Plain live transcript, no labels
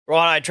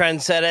Righto,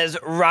 Trendsetters,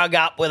 rug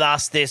up with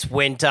us this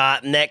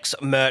winter. Next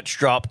merch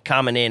drop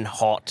coming in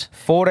hot.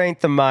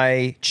 14th of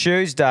May,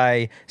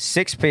 Tuesday,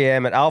 6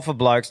 p.m. at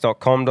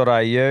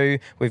alphablokes.com.au.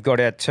 We've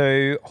got our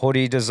 2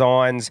 hoodie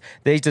designs.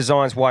 These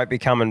designs won't be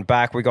coming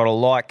back. We've got a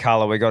light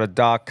colour. We've got a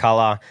dark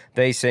colour.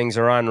 These things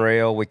are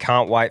unreal. We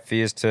can't wait for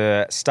you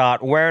to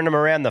start wearing them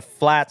around the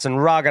flats and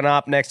rugging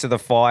up next to the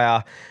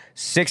fire.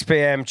 6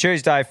 p.m,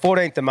 Tuesday,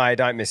 14th of May.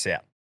 Don't miss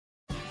out.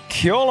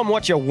 Call them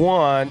what you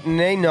want,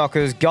 knee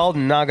knockers,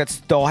 golden nuggets,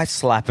 thigh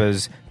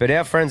slappers, but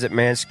our friends at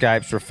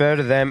Manscaped refer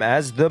to them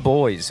as the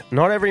boys.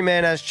 Not every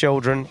man has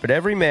children, but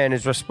every man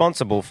is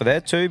responsible for their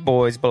 2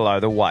 boys below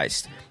the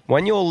waist.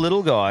 When your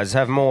little guys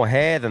have more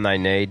hair than they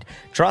need,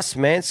 trust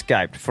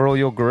Manscaped for all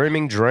your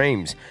grooming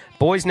dreams.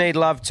 Boys need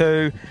love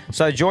too,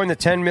 so join the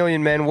 10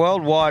 million men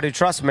worldwide who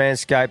trust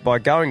Manscaped by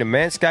going to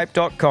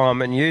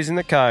manscaped.com and using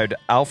the code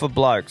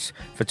ALPHABLOKES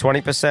for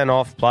 20%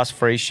 off plus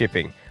free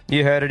shipping.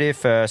 You heard it here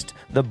first.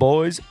 The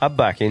boys are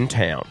back in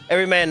town.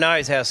 Every man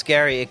knows how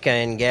scary it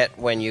can get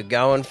when you're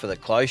going for the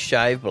close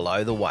shave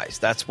below the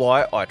waist. That's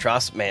why I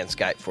trust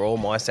Manscaped for all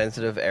my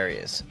sensitive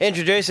areas.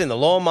 Introducing the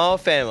Lawnmower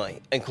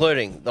family,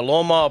 including the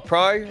Lawnmower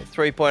Pro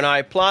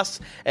 3.0 Plus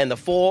and the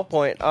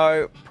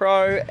 4.0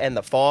 Pro and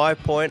the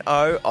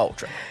 5.0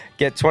 Ultra.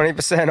 Get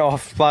 20%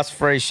 off plus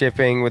free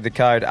shipping with the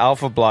code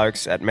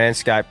ALPHABLOKES at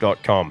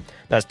manscaped.com.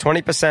 That's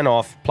 20%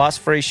 off plus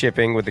free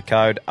shipping with the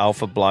code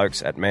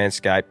ALPHABLOKES at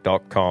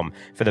manscaped.com.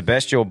 For the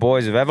best your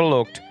boys have ever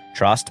looked,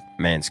 trust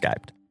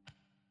Manscaped.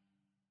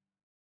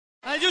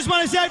 I just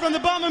want to say from the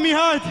bottom of my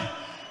heart,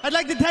 I'd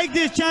like to take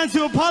this chance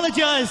to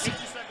apologise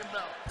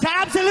to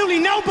absolutely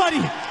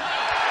nobody.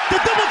 The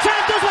double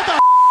champ does what the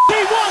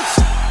he wants.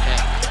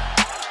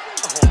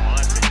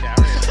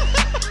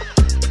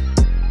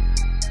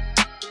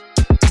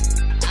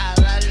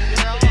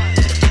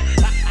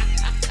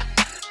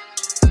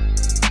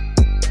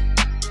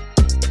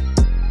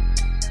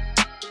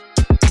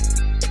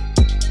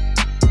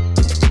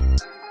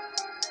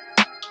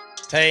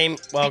 Team,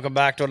 welcome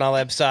back to another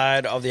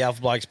episode of the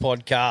Alpha Blokes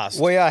podcast.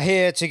 We are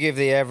here to give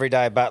the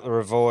everyday battler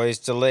of voice,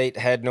 delete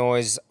head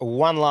noise,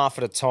 one laugh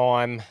at a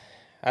time.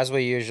 As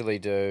we usually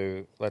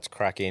do, let's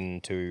crack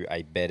into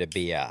a better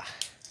beer.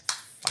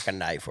 Fucking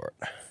day for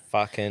it.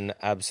 Fucking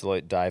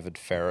absolute David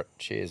Ferret.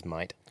 Cheers,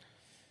 mate.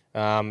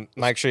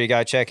 Make sure you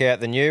go check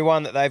out the new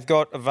one that they've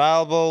got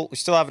available. We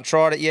still haven't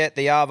tried it yet,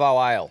 the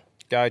Arvo Ale.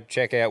 Go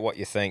check out what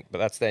you think, but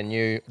that's their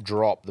new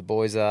drop. The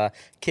boys are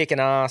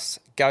kicking ass.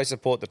 Go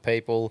support the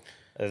people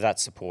that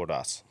support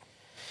us.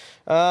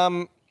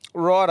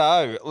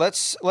 Righto,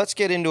 let's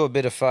get into a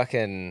bit of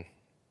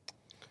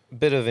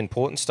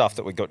important stuff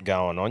that we got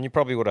going on. You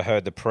probably would have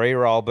heard the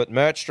pre-roll, but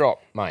merch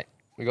drop, mate.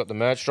 We got the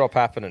merch drop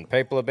happening.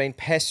 People have been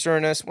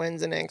pestering us.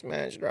 When's the next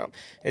merch drop?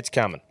 It's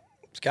coming.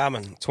 It's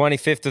coming.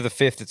 25th of the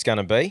 5th it's going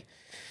to be.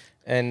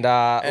 And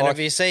if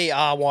you see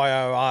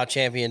RYOR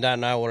champion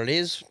don't know what it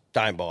is,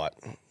 don't buy it.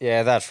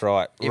 Yeah, that's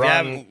right. If you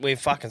haven't, we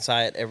fucking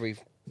say it every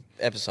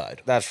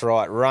episode. That's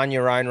right. Run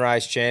your own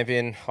race,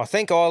 champion. I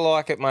think I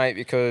like it, mate,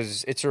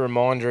 because it's a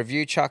reminder. If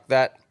you chuck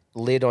that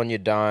lid on your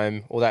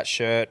dome or that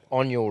shirt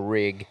on your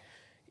rig,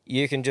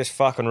 you can just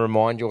fucking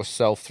remind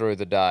yourself through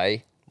the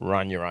day,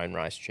 run your own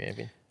race,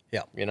 champion.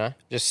 Yeah. You know?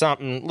 Just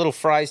something, little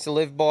phrase to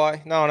live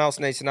by. No one else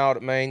needs to know what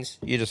it means.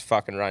 You just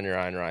fucking run your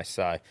own race.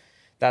 So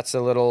that's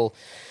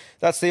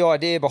the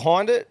idea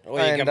behind it.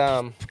 Or you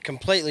can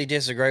completely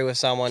disagree with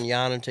someone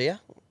yarning to you,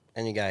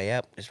 and you go,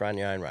 yep, just run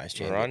your own race,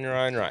 champion. Run your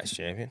own race,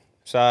 champion.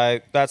 So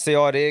that's the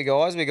idea,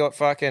 guys. We got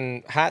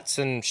fucking hats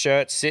and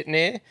shirts sitting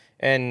here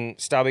and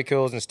stubby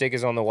cools and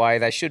stickers on the way.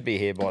 They should be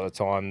here by the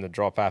time the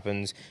drop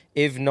happens.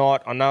 If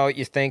not, I know what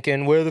you're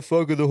thinking. Where the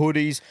fuck are the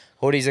hoodies?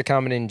 Hoodies are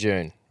coming in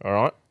June, all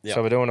right? Yep.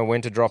 So we're doing a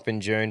winter drop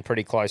in June,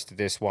 pretty close to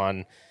this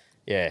one.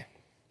 Yeah.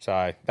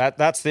 So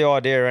that's the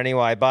idea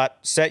anyway. But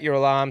set your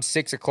alarm,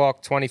 6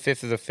 o'clock,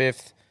 25th of the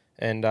 5th.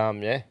 And,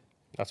 yeah,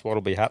 that's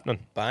what'll be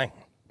happening. Bang.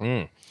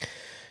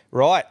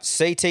 Right,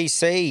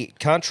 CTC,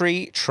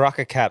 Country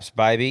Trucker Caps,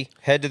 baby.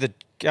 Head to the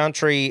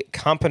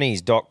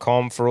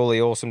countrycompanies.com for all the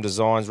awesome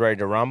designs ready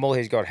to rumble.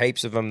 He's got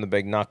heaps of them, the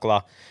big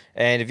knuckler.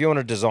 And if you want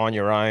to design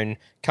your own,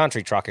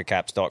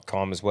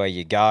 countrytruckercaps.com is where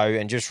you go.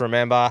 And just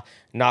remember,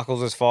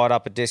 Knuckles has fired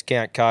up a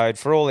discount code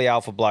for all the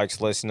Alpha Blokes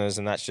listeners,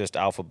 and that's just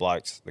Alpha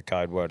Blokes, the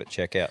code word at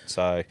checkout.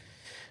 So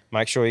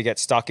make sure you get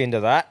stuck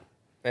into that.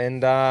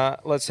 And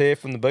let's hear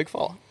from the big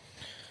fella.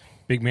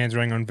 Big man's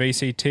running on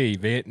VCT,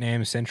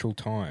 Vietnam Central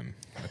Time.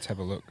 Let's have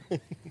a look.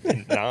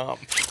 Nah.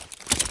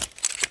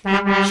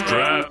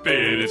 Strap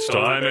in, it's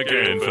time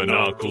again for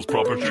Knuckles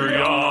Proper True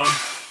Yarn.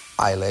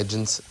 Hey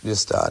legends,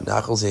 just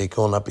Knuckles here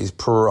calling up his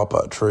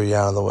proper True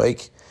Yarn of the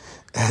Week.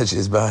 As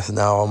you both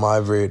know, I'm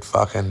over here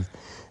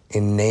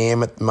in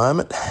Nam at the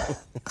moment.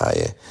 Oh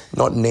yeah,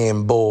 not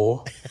Nam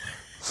Bor,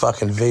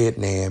 fucking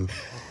Vietnam.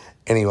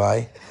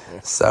 Anyway,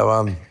 so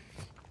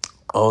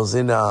I was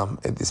in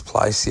at this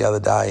place the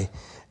other day,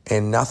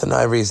 and nothing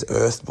over is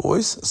earth,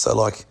 boys. So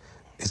like,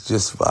 it's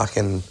just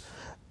fucking,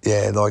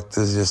 yeah, like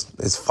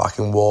it's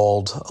fucking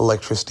wild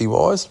electricity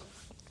wise.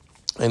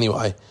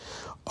 Anyway,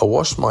 I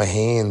washed my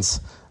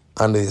hands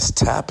under this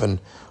tap, and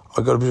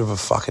I got a bit of a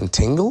fucking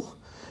tingle.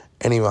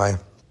 Anyway,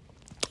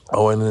 I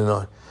went in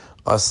and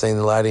I seen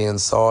the lady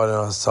inside, and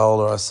I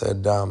told her, I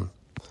said, I've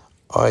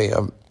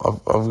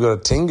got a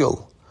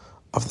tingle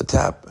off the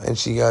tap. And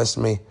she goes to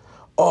me,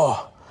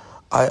 oh,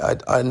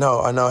 I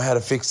know how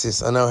to fix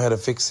this. I know how to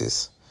fix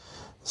this.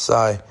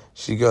 So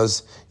she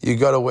goes, you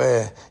got to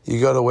wear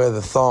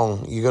the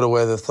thong. You got to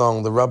wear the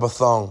thong, the rubber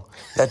thong.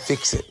 That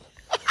fix it.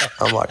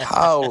 I'm like,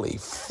 holy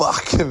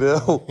fucking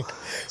hell.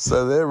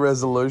 So their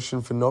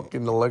resolution for not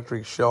getting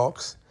electric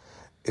shocks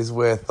is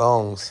wear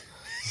thongs.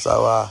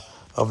 So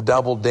I've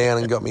doubled down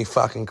and got me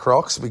fucking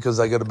Crocs because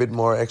they got a bit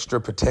more extra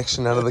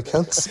protection out of the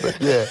cunts.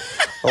 But yeah,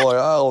 I'm like,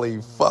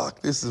 holy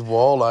fuck, this is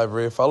wild over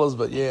here, fellas.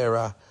 But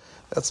yeah,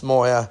 that's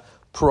my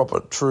proper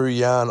true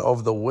yarn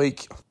of the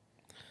week.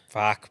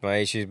 Fuck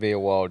me, she'd be a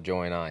wild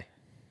joint, eh?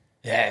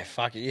 Yeah,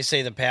 fuck it. You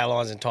see the power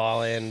lines in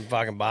Thailand,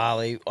 fucking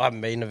Bali. I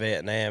haven't been to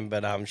Vietnam,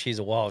 but she's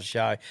a wild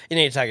show. You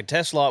need to take a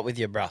test light with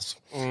you, bruss,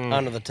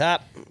 under the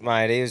tap.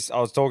 Mate, I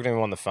was talking to him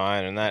on the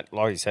phone, and that,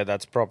 like you said,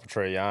 that's proper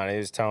true yarn. He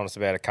was telling us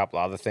about a couple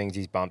of other things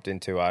he's bumped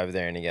into over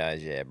there, and he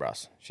goes, yeah,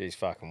 bruss, she's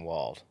fucking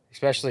wild.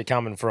 Especially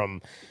coming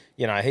from,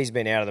 he's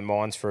been out of the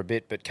mines for a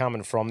bit, but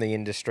coming from the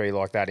industry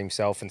like that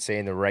himself and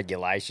seeing the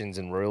regulations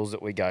and rules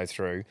that we go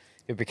through,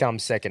 it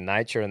becomes second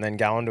nature. And then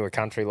going to a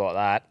country like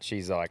that,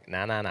 she's like,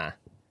 nah.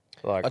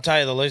 Like, I'll tell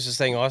you the loosest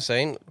thing I've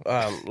seen.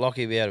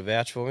 Lockie will be able to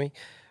vouch for me.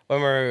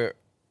 When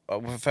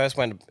we first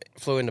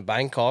flew into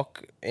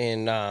Bangkok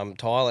in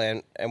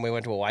Thailand, and we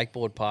went to a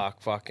wakeboard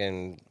park,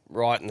 fucking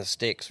right in the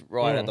sticks,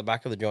 right at the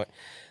back of the joint.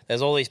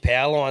 There's all these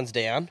power lines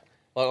down,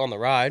 like on the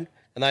road,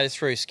 and they just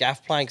threw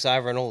scaff planks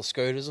over, and all the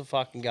scooters are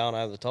fucking going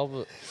over the top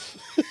of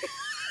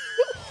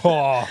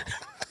it.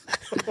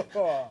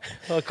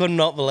 I could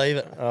not believe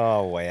it.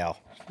 oh, wow.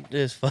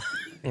 Just fucking.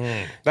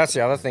 That's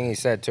the other thing he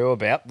said too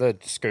about the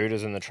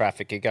scooters and the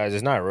traffic. He goes,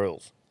 there's no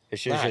rules.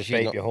 It's just,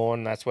 beep your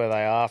horn. That's where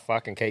they are.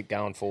 Fucking keep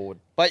going forward.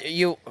 But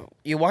you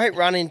won't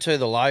run into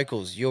the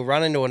locals. You'll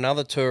run into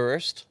another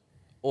tourist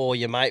or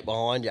your mate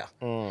behind you.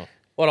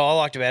 What I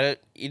liked about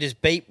it, you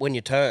just beep when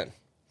you turn.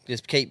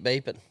 Just keep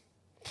beeping.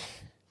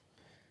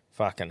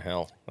 Fucking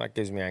hell. That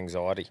gives me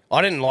anxiety.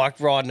 I didn't like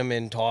riding them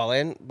in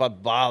Thailand,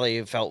 but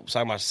Bali felt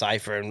so much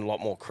safer and a lot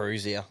more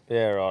cruisier.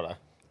 Yeah, righto.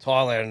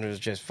 Thailand was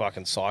just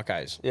fucking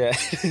psychos. Yeah,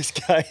 it's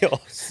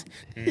chaos.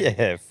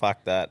 Yeah,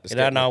 fuck that. You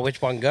don't know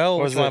which one girl,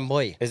 which one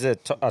boy. Is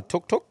it a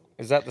tuk-tuk?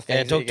 Is that the thing?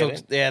 Yeah,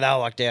 tuk-tuks. Yeah, they were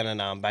like down in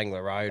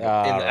Bangla Road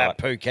at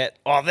Phuket.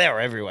 Oh, they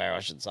were everywhere, I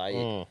should say.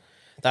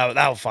 They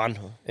were fun.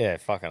 Yeah,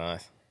 fucking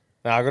oath.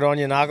 No, good on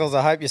you, Knuckles.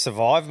 I hope you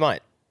survive,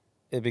 mate.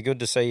 It'd be good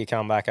to see you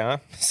come back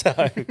home. So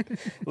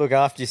look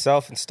after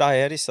yourself and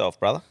stay out of yourself,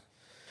 brother.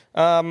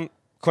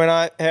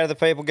 Quino, how do the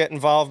people get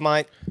involved,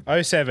 mate?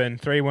 07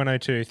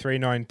 3102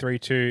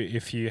 3932.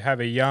 If you have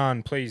a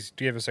yarn, please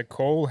give us a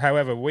call.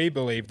 However, we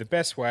believe the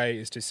best way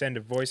is to send a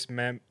voice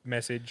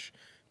message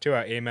to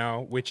our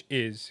email, which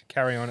is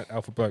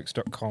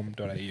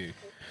carryon@alphablokes.com.au.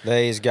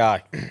 There you go.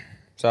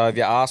 So if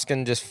you're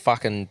asking, just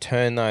fucking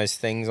turn those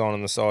things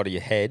on the side of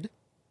your head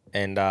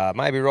and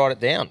maybe write it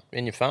down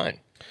in your phone.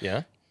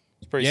 Yeah,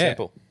 it's pretty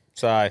simple.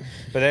 So,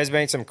 but there's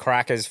been some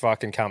crackers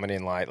fucking coming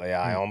in lately.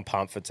 I'm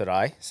pumped for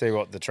today. See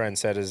what the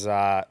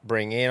trendsetters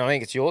bring in. I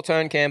think it's your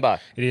turn, Cambo.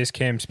 It is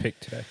Cam's pick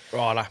today.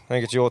 Right. I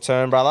think it's your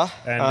turn, brother.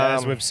 And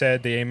as we've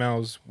said, the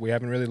emails, we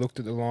haven't really looked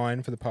at the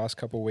line for the past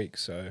couple of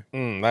weeks. So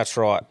that's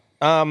right.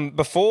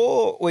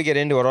 Before we get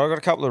into it, I've got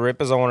a couple of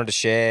rippers I wanted to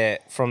share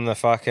from the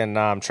fucking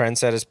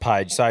Trendsetters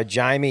page. So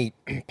Jamie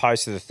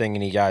posted the thing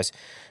and he goes,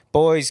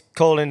 boys,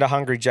 called into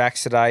Hungry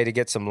Jack's today to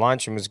get some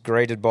lunch and was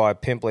greeted by a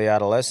pimply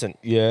adolescent.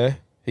 Yeah,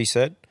 he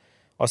said.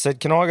 I said,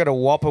 can I get a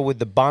Whopper with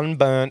the bun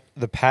burnt,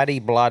 the patty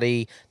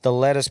bloody, the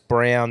lettuce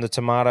brown, the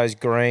tomatoes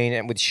green,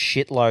 and with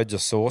shitloads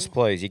of sauce,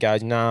 please? He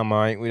goes, nah,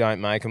 mate, we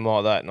don't make them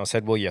like that. And I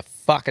said, well, you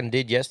fucking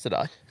did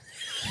yesterday.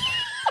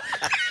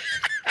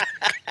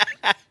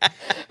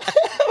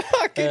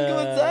 Fucking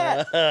good's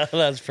that?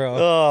 That's pro.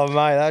 Oh,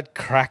 mate, that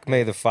cracked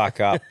me the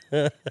fuck up.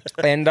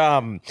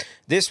 And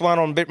this one,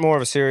 on a bit more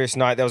of a serious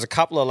note, there was a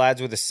couple of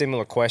lads with a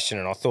similar question,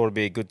 and I thought it'd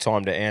be a good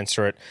time to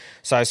answer it.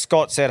 So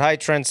Scott said, hey,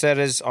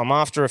 Trendsetters, I'm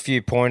after a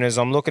few pointers.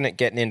 I'm looking at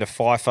getting into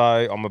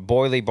FIFO. I'm a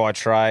boilie by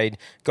trade.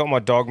 Got my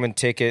Dogman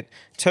ticket.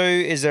 2,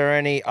 is there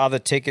any other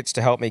tickets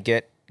to help me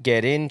get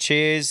in?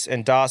 Cheers.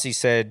 And Darcy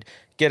said,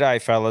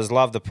 g'day, fellas.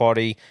 Love the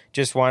potty.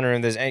 Just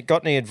wondering if there's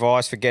got any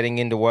advice for getting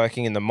into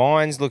working in the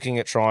mines, looking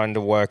at trying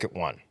to work at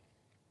one.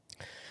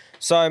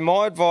 So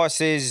my advice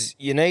is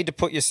you need to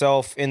put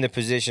yourself in the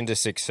position to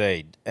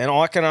succeed. And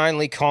I can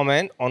only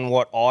comment on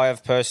what I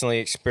have personally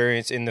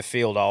experienced in the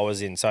field I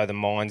was in, so the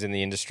mines in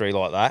the industry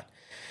like that.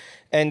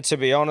 And to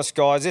be honest,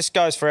 guys, this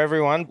goes for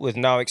everyone with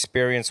no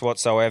experience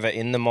whatsoever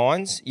in the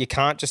mines. You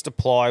can't just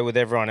apply with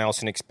everyone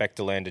else and expect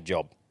to land a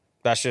job.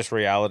 That's just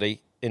reality,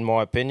 in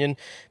my opinion,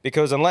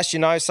 because unless you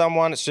know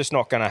someone, it's just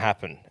not going to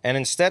happen. And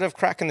instead of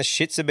cracking the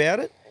shits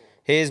about it,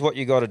 here's what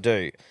you got to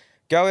do.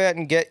 Go out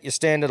and get your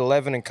standard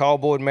 11 and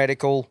cold board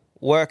medical,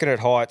 working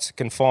at heights,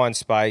 confined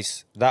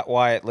space. That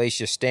way, at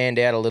least you stand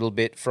out a little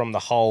bit from the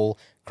whole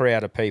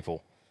crowd of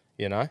people,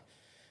 you know?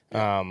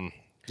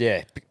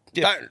 Yeah.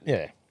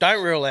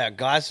 Don't rule out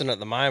Gleason at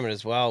the moment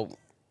as well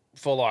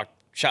for like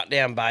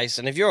shutdown base.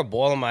 And if you're a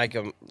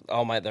Boilermaker,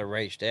 oh mate, they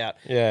reached out.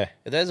 Yeah.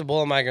 If there's a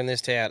Boilermaker in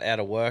this town out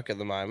of work at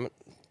the moment,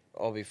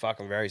 I'll be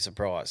fucking very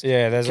surprised.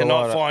 Yeah, there's a lot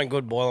cannot of, find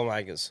good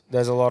Boilermakers.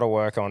 There's a lot of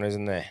work on,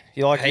 isn't there?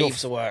 You like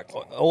Heaps of work.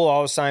 All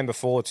I was saying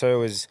before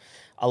too is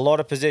a lot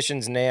of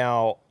positions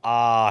now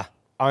are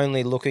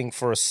only looking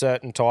for a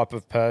certain type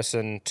of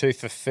person to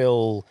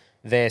fulfill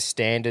their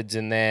standards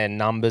and their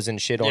numbers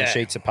and shit on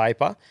sheets of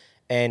paper.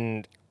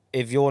 And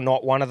if you're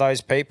not one of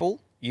those people,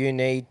 you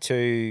need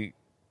to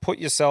put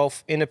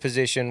yourself in a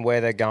position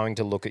where they're going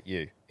to look at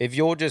you. If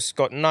you're just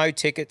got no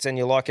tickets and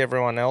you're like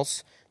everyone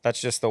else, that's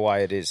just the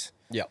way it is.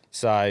 Yep.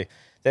 So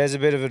there's a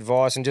bit of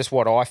advice and just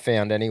what I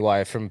found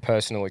anyway from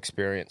personal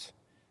experience.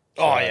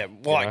 Oh, yeah.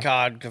 White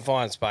card,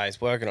 confined space,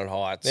 working on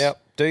heights.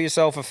 Yep. Do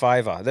yourself a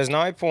favour. There's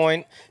no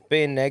point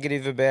being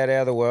negative about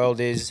how the world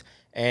is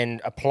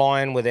and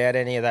applying without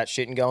any of that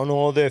shit and going,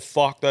 oh, they're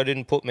fucked, they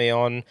didn't put me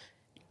on.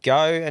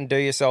 Go and do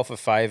yourself a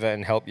favour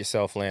and help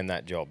yourself land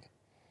that job.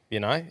 You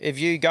know, if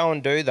you go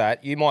and do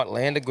that, you might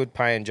land a good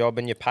paying job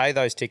and you pay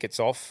those tickets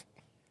off,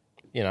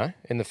 you know,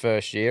 in the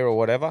first year or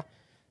whatever.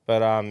 But,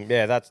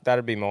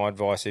 that'd be my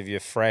advice. If you're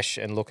fresh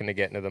and looking to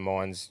get into the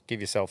mines,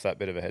 give yourself that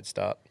bit of a head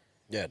start.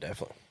 Yeah,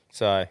 definitely.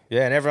 So,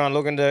 yeah, and everyone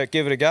looking to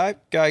give it a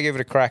go give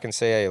it a crack and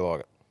see how you like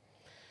it.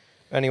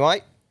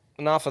 Anyway,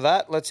 enough of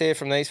that. Let's hear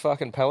from these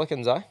fucking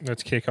Pelicans, eh?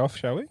 Let's kick off,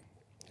 shall we?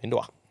 Into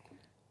it.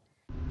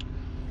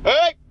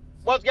 Hey,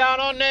 what's going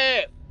on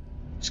there?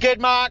 Skid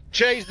mark,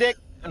 cheese dick,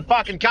 and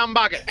fucking cum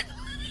bucket.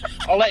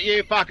 I'll let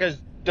you fuckers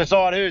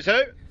decide who's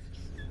who.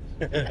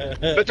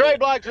 The three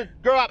blokes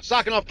that grew up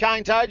sucking off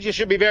cane toads, you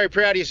should be very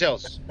proud of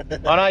yourselves.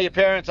 I know your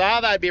parents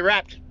are, they'd be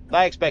wrapped.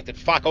 They expected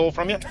fuck all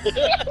from you.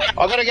 I've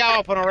got to go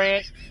off on a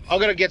rant.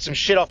 I've got to get some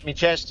shit off my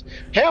chest.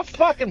 How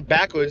fucking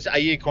backwards are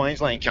you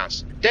Queensland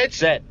cunts? Dead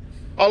set.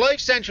 I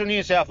leave central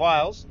New South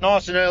Wales,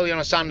 nice and early on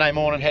a Sunday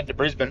morning, head to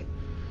Brisbane.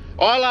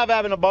 I love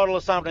having a bottle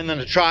of something in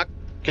the truck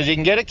because you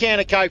can get a can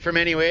of Coke from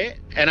anywhere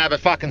and have a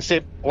fucking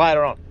sip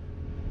later on.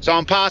 So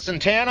I'm passing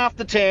town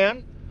after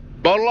town,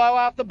 bottle-o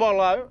after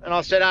bottle-o, and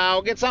I said,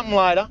 I'll get something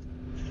later.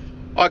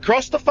 I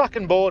crossed the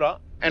fucking border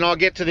and I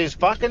get to this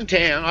fucking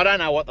town. I don't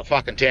know what the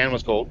fucking town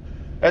was called.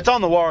 It's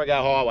on the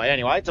Warrego Highway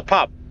anyway. It's a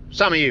pub.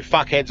 Some of you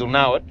fuckheads will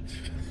know it.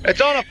 It's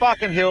on a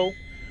fucking hill.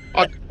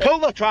 I pull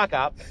the truck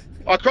up.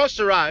 I cross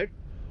the road.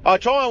 I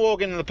try and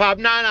walk into the pub.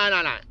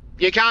 No.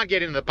 You can't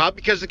get into the pub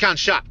because the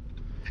cunt's shut.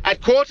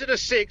 At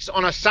 5:45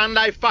 on a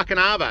Sunday fucking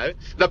arvo,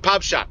 the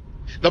pub's shut.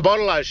 The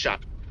bottle-o's shut.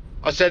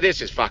 I said,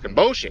 this is fucking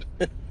bullshit.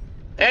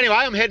 Anyway,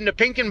 I'm heading to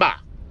Pinkenbar.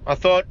 I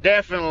thought,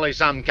 definitely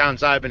some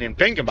cunts open in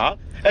Pinkenbar.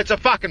 It's a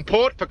fucking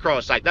port, for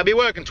Christ's sake. They'll be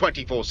working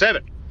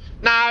 24/7.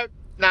 No.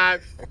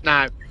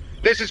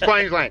 This is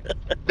Queensland.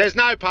 There's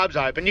no pubs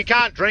open. You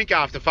can't drink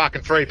after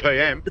fucking 3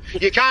 p.m.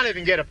 You can't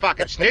even get a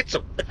fucking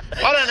schnitzel.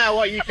 I don't know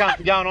what you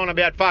cunts are going on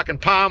about fucking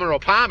Palmer or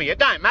Palmy. It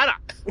don't matter.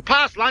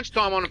 Past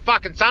lunchtime on a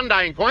fucking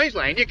Sunday in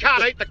Queensland, you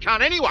can't eat the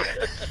cunt anyway.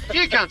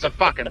 You cunts are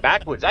fucking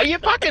backwards. Are you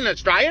fucking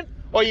Australian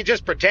or you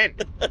just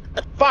pretend?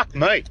 Fuck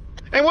me.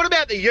 And what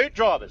about the ute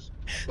drivers?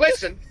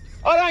 Listen,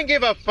 I don't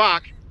give a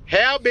fuck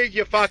how big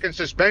your fucking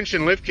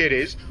suspension lift kit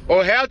is,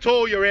 or how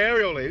tall your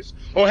aerial is,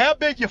 or how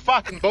big your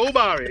fucking bull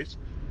bar is.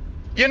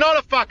 You're not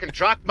a fucking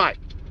truck, mate.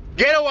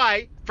 Get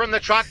away from the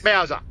truck,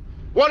 Bowser.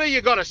 What have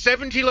you got, a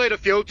 70-litre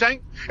fuel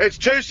tank? It's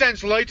 2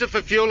 cents litre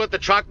for fuel at the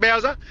truck,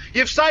 Bowser.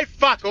 You've saved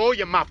fuck all,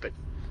 you muppet.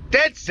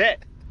 Dead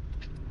set.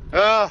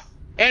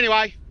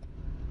 Anyway,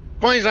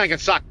 Queensland can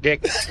suck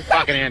dick.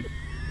 Fucking end.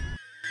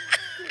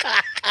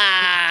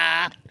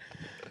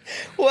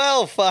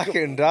 Well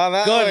fucking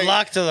done. Good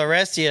luck to the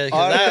rest of you,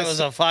 because that was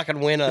a fucking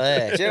winner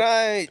there. Do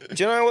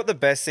you know what the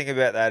best thing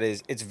about that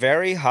is? It's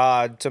very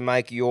hard to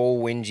make your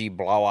whingy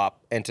blow up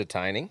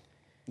entertaining.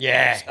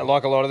 Yeah.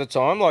 Like a lot of the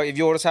time. Like if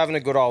you're just having a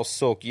good old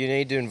sook, you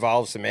need to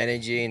involve some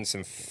energy and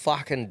some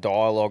fucking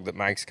dialogue that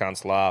makes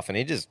cunts laugh. And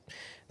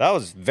that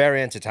was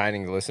very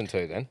entertaining to listen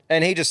to then.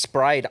 And he just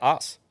sprayed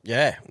us.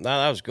 Yeah, no,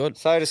 that was good.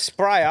 So to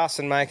spray us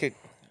and make it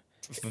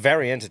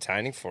very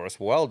entertaining for us,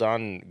 well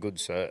done, good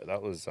sir.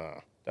 That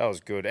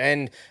was good.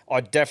 And I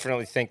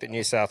definitely think that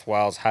New South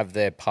Wales have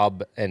their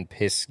pub and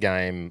piss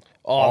game.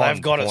 Oh, they've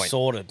got it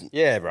sorted.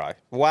 Yeah, bro.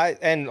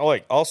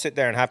 I'll sit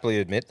there and happily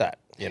admit that,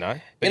 you know.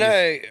 But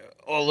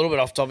a little bit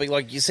off topic,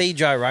 like you see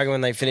Joe Rogan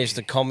when they finish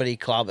the comedy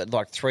club at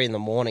like 3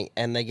 a.m.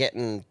 and they're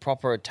getting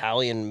proper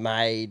Italian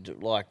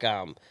made like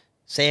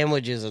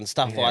sandwiches and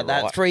stuff like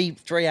that. 3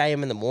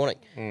 a.m. in the morning.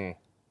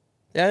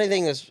 The only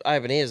thing that's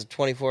open here is a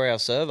 24-hour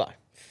survey.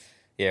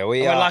 Yeah,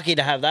 we're lucky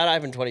to have that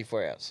open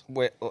 24 hours.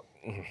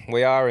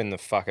 We are in the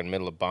fucking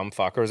middle of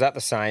bumfuck. Or is that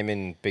the same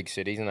in big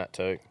cities and that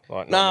too?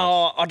 Like,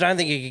 no, I don't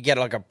think you could get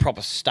like a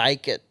proper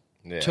steak at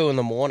 2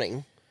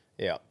 a.m.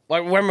 Yeah.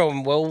 Like remember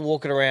when we were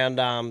walking around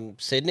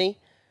Sydney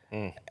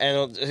and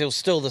it was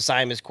still the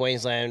same as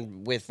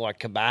Queensland with like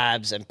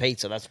kebabs and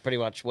pizza. That's pretty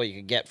much what you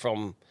could get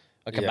from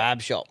a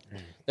kebab shop.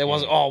 There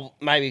wasn't. Oh,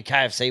 maybe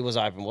KFC was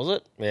open, was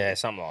it? Yeah,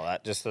 something like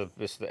that. Just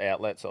the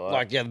outlets or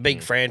Like the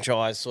big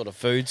franchise sort of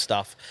food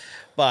stuff.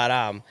 But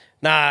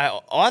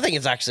no, I think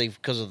it's actually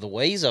because of the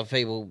Weezer.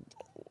 People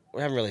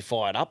haven't really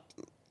fired up.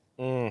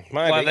 Maybe.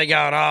 Like they're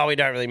going, oh, we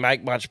don't really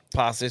make much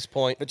past this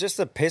point. But just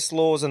the piss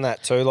laws and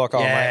that too, like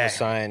old mate was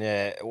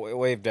saying,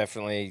 we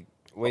definitely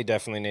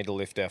need to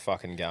lift our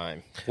fucking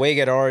game. We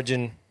get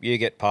Origin, you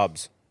get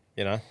pubs.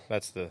 You know,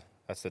 that's the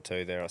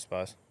two there, I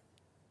suppose.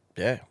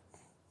 Yeah.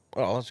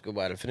 Well, that's a good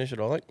way to finish it,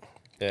 I think.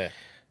 Yeah.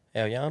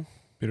 Our yarn.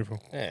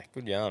 Beautiful. Yeah,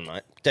 good yarn,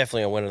 mate.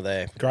 Definitely a winner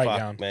there. Great Fuck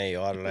yarn. me,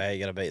 I don't know how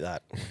you're going to beat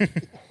that.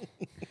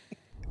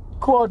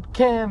 Quad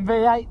Cam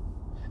V8,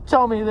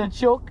 Tommy the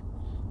Chook,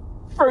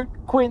 Fruit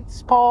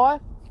Quince Pie.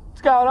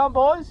 What's going on,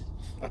 boys?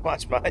 Not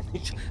much,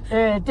 mate.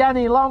 Yeah,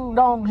 Danny Long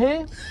Dong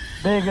here,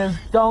 biggest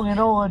dong in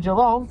all of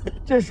Geelong,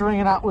 just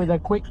ringing up with a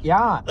quick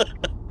yarn.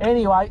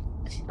 Anyway,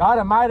 I had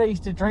a mate I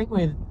used to drink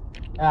with,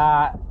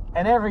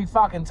 and every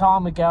fucking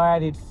time we go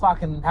out, he'd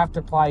fucking have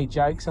to play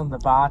jokes on the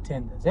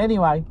bartenders.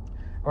 Anyway,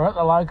 we're at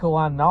the local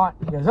one night.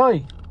 He goes,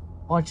 "Oi,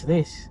 watch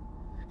this."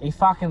 He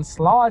fucking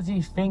slides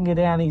his finger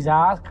down his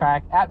arse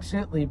crack,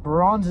 absolutely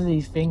bronzes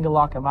his finger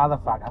like a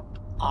motherfucker.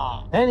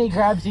 Then he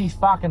grabs his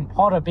fucking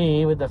pot of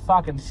beer with the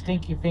fucking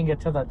stinky finger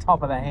to the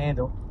top of the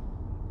handle.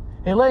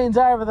 He leans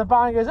over the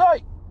bar and goes,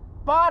 "Oi,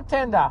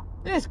 bartender,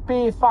 this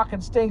beer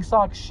fucking stinks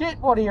like shit.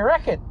 What do you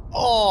reckon?"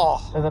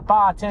 So the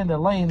bartender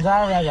leans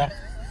over, has a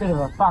bit of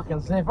a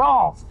fucking sniff.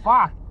 "Oh,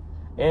 fuck.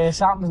 Yeah,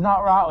 something's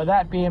not right with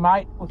that beer,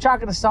 mate. We'll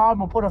chuck it aside and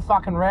we'll put a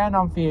fucking round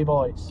on for you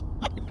boys."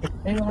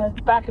 Anyway,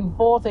 back and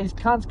forth, these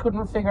cunts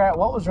couldn't figure out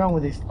what was wrong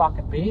with this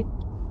fucking beer.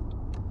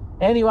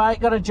 Anyway,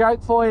 got a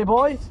joke for you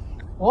boys.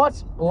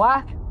 What's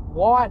black,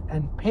 white,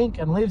 and pink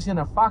and lives in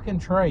a fucking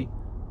tree?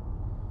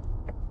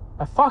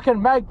 A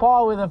fucking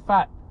magpie with a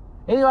fat.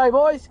 Anyway,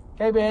 boys,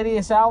 keep ahead of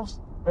yourselves.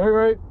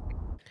 Hooroo.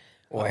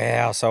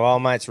 Wow, so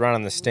old mate's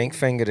running the stink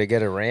finger to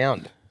get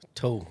around.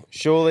 Tool.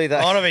 Surely they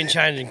I'd have been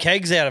changing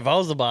kegs out if I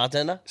was the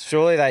bartender.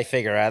 surely they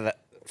figure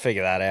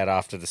that out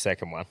after the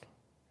second one,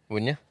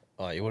 wouldn't you?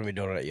 Oh, you wouldn't be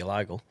doing it at your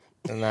local.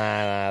 No,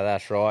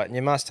 that's right. And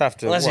you must have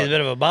to. Unless he's a bit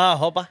of a bar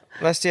hopper.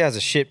 Unless he has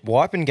a shit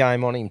wiping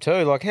game on him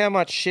too. Like, how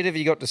much shit have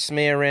you got to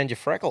smear around your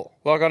freckle?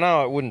 Like, I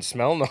know it wouldn't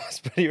smell nice,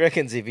 but he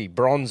reckons if he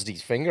bronzed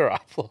his finger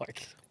up,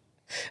 like...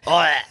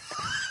 Oh,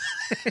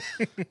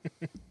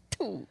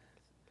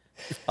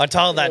 I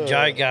told that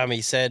joke.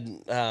 He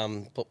said,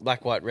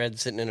 black, white, red,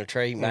 sitting in a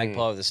tree,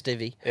 magpie with a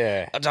stivvy.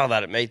 Yeah. I told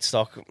that at meat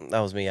stock. That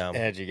was me.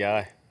 How'd you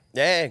go?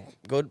 Yeah,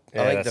 good.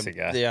 Yeah, I think that's a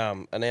go.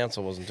 the announcer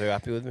wasn't too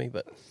happy with me,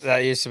 but That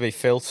used to be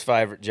Phil's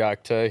favourite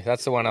joke too.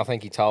 That's the one I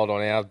think he told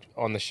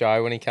on the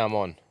show when he come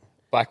on.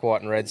 Black,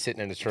 white and red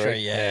sitting in a tree.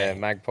 Yeah.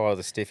 Magpie with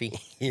a stiffy.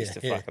 Used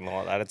to Yeah. fucking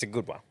like that. It's a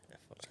good one.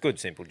 It's a good,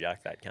 simple joke,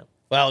 that cunt.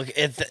 well,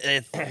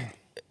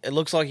 it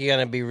looks like you're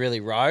going to be really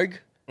rogue,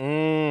 Yeah,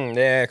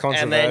 and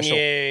controversial.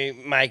 then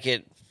you make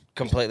it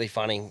completely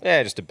funny.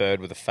 Yeah, just a bird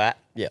with a fat.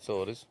 Yeah. That's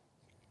all it is.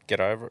 Get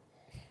over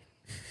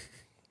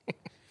it.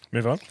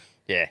 Move on.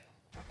 Yeah.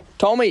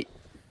 Tommy,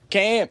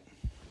 Cam,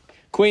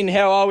 Quinn,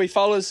 how are we,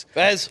 fellas?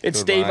 Bez. It's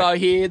Good, Steve-O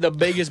here, the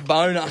biggest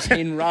boner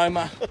in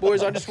Roma.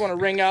 Boys, I just want to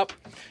ring up,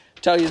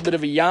 tell you a bit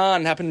of a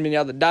yarn happened to me the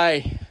other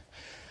day.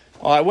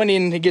 I went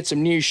in to get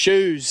some new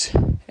shoes,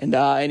 and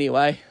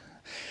anyway,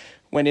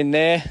 went in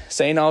there,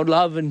 seen old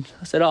love, and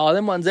I said, "Oh,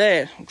 them ones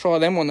there, I'll try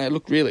them on, they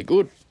look really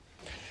good."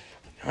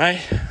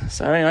 Right?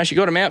 So anyway, she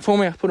got them out for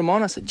me, I put them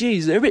on, I said,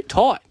 "Geez, they're a bit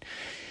tight."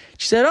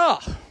 She said, "Oh,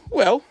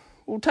 well,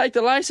 we'll take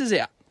the laces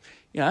out.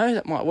 You know,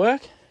 that might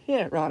work."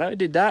 Yeah, right, I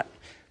did that,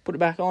 put it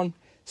back on,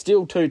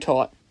 still too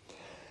tight.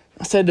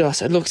 I said to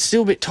her, "Look, it's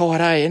still a bit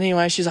tight, eh?"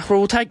 Anyway, she's like, "Well,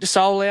 we'll take the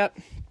sole out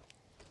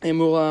and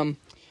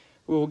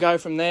we'll go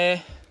from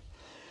there."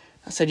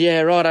 I said,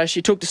 "Yeah, righto."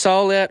 She took the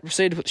sole out,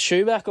 proceeded to put the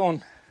shoe back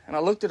on. And I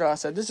looked at her, I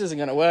said, "This isn't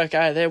going to work,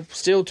 eh? They're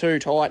still too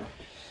tight."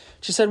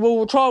 She said, "Well,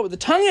 we'll try it with the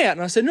tongue out."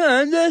 And I said,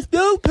 "No, they're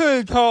still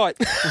too tight."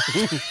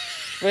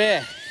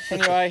 Yeah,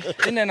 anyway,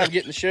 didn't end up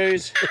getting the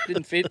shoes.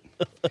 Didn't fit.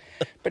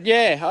 But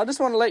yeah, I just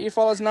want to let you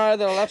fellas know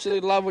that I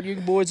absolutely love what you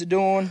boys are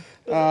doing.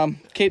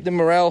 Keep the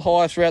morale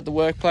high throughout the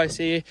workplace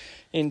here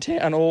in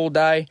town all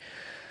day.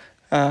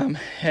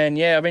 And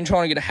yeah, I've been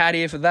trying to get a hat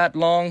here for that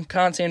long.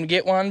 Can't seem to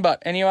get one,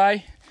 but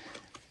anyway,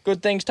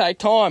 good things take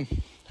time.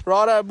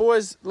 Righto,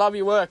 boys, love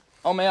your work.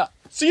 I'm out.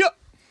 See ya.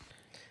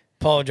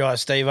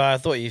 Apologise, Steve. I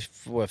thought you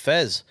were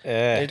Fez.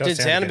 Yeah. It did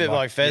sound a bit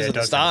like Fez at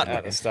the start.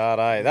 At the start,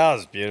 eh? That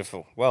was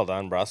beautiful. Well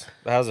done, Bruss.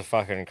 That was a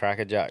fucking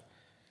cracker joke.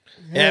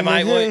 Yeah,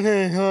 mate.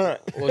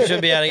 We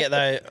should be able to get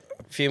a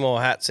few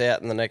more hats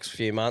out in the next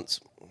few months.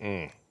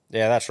 Yeah,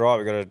 that's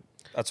right.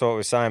 That's what we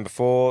were saying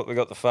before. We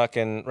got the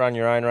fucking Run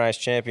Your Own Race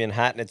champion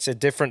hat, and it's a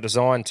different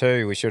design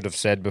too. We should have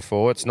said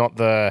before. It's not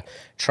the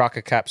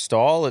trucker cap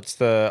style. It's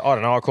the, I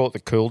don't know, I call it the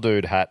cool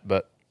dude hat.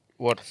 But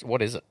what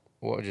is it?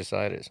 What would you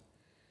say it is?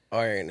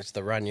 I reckon it's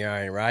the Run Your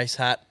Own Race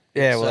hat.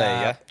 Yeah, It's, well, there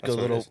you go. got That's a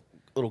what it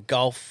little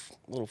golf,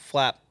 little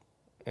flap,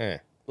 Yeah.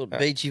 little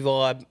beachy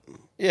vibe.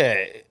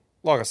 Yeah,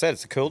 like I said,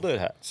 it's a cool dude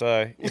hat.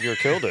 So if you're a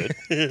cool dude,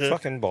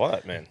 fucking buy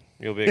it, man.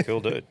 You'll be a cool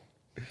dude.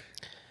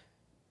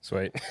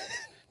 Sweet.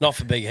 Not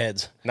for big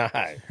heads. No.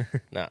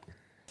 No.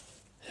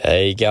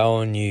 Hey, go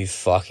on, you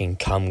fucking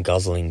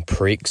cum-guzzling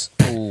pricks.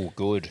 Ooh,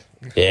 good.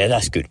 Yeah,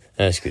 that's good.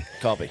 That's good.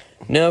 Copy.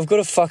 Now, I've got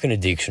a fucking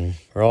addiction,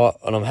 right?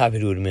 And I'm happy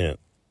to admit it.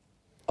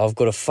 I've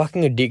got a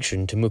fucking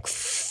addiction to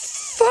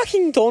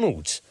fucking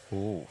Donalds.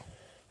 Ooh.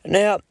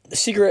 Now,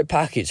 cigarette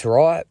packets,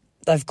 right?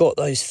 They've got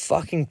those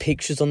fucking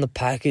pictures on the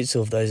packets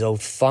of those old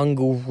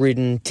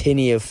fungal-ridden,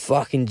 tinny of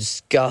fucking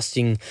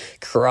disgusting,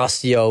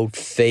 crusty old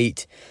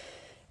feet.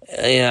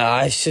 You know,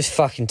 it just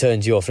fucking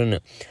turns you off, doesn't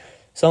it?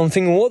 So I'm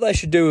thinking what they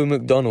should do with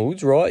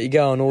McDonald's, right? You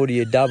go and order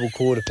your double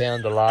quarter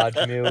pounder large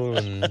meal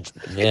and,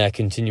 yeah,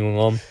 continuing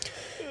on.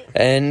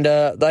 And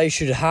they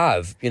should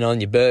have, you know, on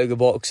your burger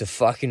box a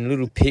fucking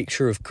little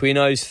picture of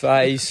Quino's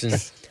face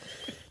and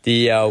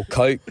the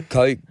Coke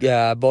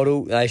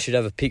bottle. They should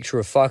have a picture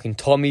of fucking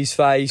Tommy's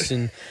face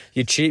and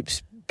your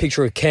chips,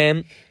 picture of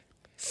Cam.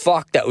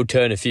 Fuck, that would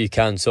turn a few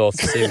cunts off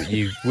to see what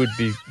you would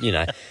be, you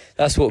know.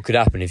 That's what could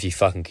happen if you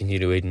fucking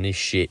continue eating this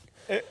shit.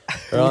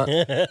 Right?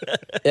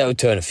 That would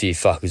turn a few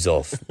fuckers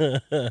off.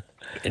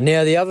 And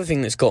now, the other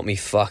thing that's got me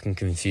fucking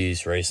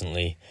confused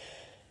recently,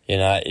 you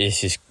know,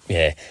 it's just,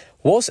 yeah,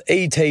 what's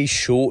ET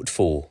short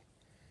for?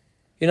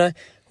 You know,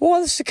 why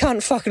is the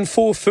cunt fucking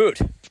 4 foot?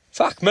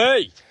 Fuck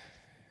me.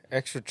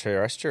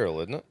 Extraterrestrial,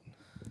 isn't it?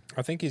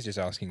 I think he's just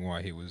asking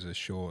why he was a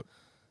short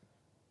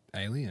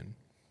alien.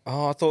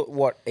 Oh, I thought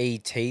what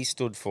ET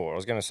stood for. I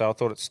was going to say, I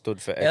thought it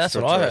stood for that's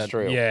what I heard.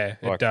 extraterrestrial. Yeah,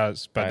 it Like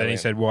does. But then he alien.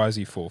 said, why is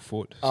he 4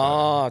 foot?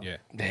 So, Yeah,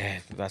 yeah.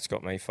 that's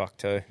got me fucked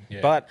too. Yeah.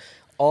 But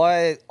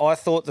I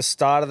thought the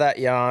start of that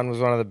yarn was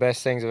one of the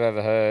best things I've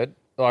ever heard.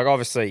 Like,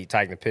 obviously,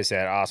 taking the piss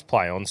out, ass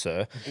play on,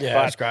 sir. Yeah,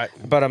 but, that's great.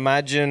 But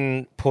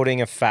imagine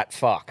putting a fat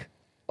fuck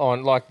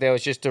on, like, there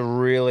was just a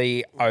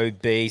really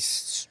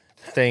obese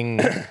thing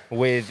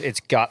with its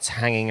guts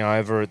hanging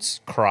over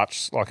its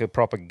crutch, like a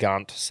proper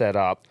gunt set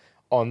up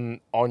on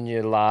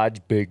your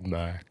large Big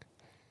Mac.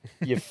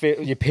 You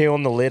peel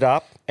the lid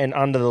up, and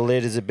under the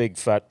lid is a big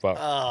fat fuck.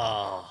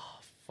 Oh,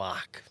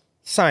 fuck.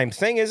 Same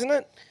thing, isn't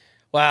it?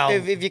 Well,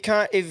 If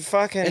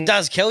it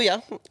does kill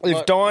you.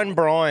 If Dine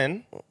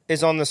Brian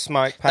is on the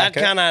smoke That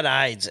packet, cunt had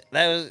AIDS.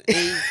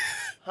 He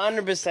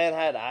 100%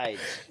 had AIDS.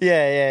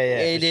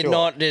 yeah, He for did sure.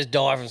 not just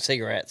die from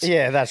cigarettes.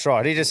 Yeah, that's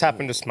right. He just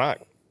happened to smoke.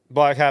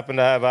 Bloke happened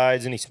to have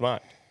AIDS and he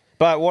smoked.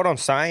 But what I'm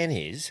saying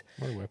is,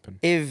 What a weapon.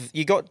 if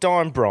you got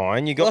Dine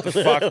Brian, you got the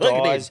fucked Look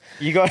at eyes,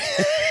 you got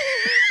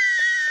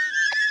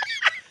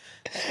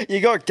you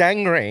got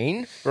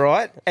gangrene,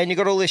 right? And you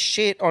got all this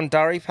shit on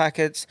durry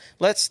packets.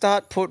 Let's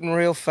start putting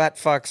real fat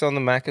fucks on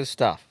the Macca's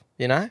stuff.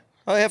 You know?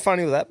 Oh, how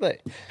funny would that be?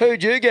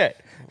 Who'd you get?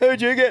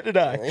 Who'd you get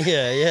today?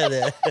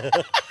 Yeah.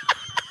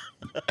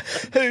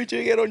 Who'd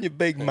you get on your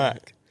Big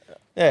Mac?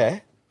 Yeah,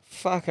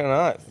 fucking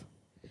oath.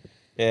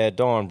 Yeah,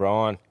 Dine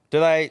Brian. Do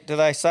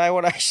they say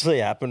what actually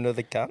happened to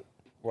the cunt?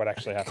 What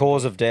actually happened?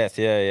 Cause of death.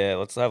 Yeah.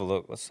 Let's have a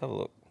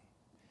look.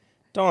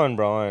 Dying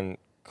Brian,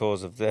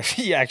 cause of death.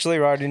 He actually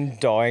wrote in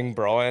Dying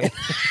Brian.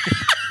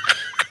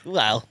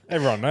 Well,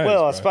 Everyone knows.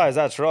 Well, I bro. suppose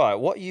that's right.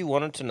 What you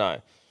wanted to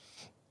know.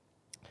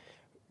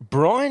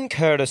 Brian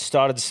Curtis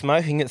started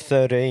smoking at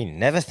 13,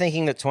 never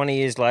thinking that 20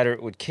 years later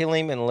it would kill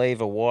him and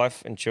leave a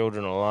wife and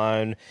children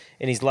alone.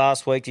 In his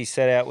last week, he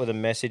set out with a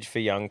message for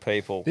young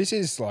people. This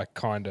is like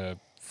kind of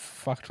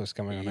fucked what's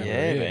going on over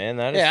Yeah, here. man.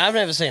 That is yeah, I've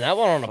never seen that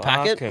one on a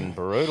packet. fucking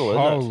brutal,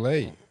 isn't it?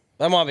 Holy.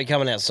 That might be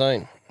coming out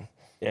soon.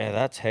 Yeah,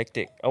 that's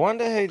hectic. I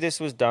wonder who this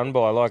was done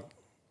by. Like,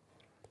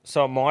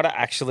 so it might have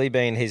actually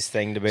been his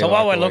thing to be. So like,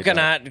 what we're "Oh, looking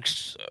don't-"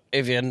 at,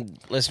 if you're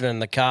listening in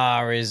the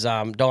car, is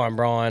Dying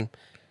Brian.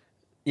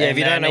 Yeah, And if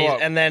you don't then know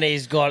what. and then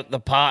he's got the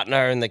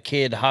partner and the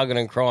kid hugging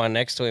and crying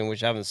next to him,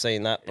 which I haven't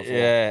seen that before.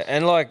 Yeah,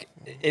 and like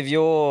if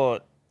you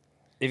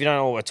don't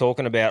know what we're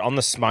talking about, on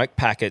the smoke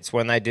packets,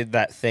 when they did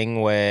that thing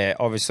where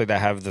obviously they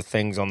have the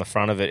things on the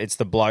front of it, it's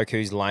the bloke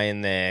who's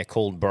laying there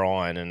called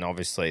Brian, and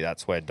obviously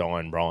that's where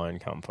Dying Brian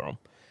come from.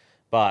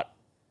 But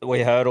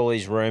we heard all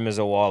these rumours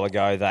a while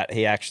ago that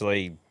he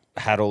actually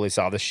had all this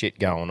other shit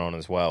going on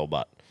as well.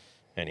 But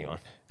anyway.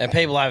 And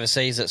people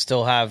overseas that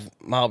still have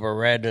Marlboro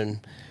Red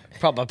and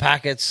proper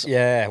packets.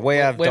 Yeah, we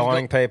have We've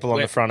dying got- people on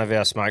we- the front of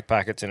our smoke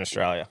packets in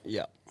Australia.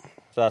 Yeah.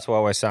 So that's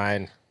why we're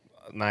saying,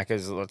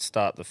 Macca's, let's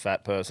start the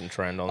fat person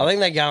trend on I think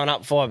they're going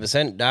up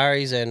 5%,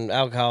 dairies and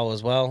alcohol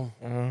as well.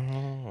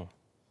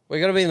 We're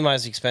going to be the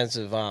most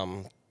expensive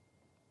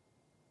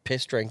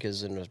piss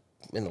drinkers in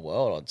the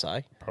world, I'd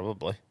say.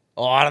 Probably.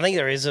 Oh, I don't think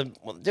there is a...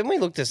 Didn't we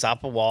look this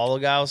up a while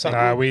ago or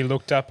something? We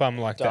looked up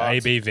like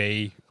Darts. the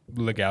ABV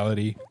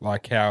legality,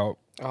 like how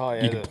Oh,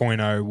 yeah. you can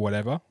 0.0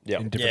 whatever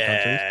Yep. in different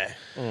countries.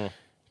 Yeah.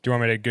 Do you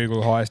want me to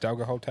Google highest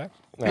alcohol tax?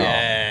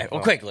 Yeah.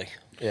 Well, quickly.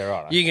 Yeah,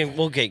 right.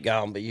 We'll keep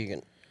going, but you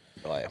can...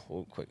 Oh, yeah.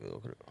 We'll quickly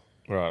look at it.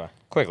 Right.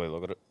 Quickly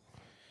look at it.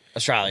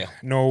 Australia.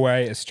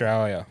 Norway,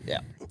 Australia. Yeah.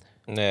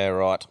 Yeah,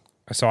 right.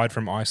 Aside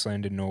from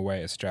Iceland and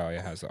Norway,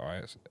 Australia has the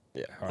highest.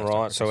 Yeah. highest Right,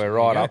 alcohol. so we're there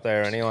right you go. up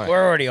there anyway.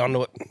 We're already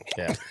onto it.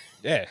 Yeah.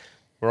 Yeah.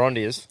 We're on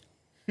to yous.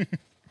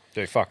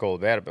 Do fuck all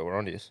about it, but we're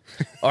on to yous.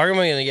 I reckon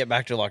we're going to get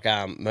back to like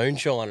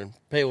moonshine and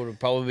people would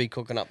probably be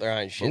cooking up their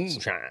own shit.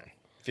 Moonshine.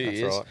 few That's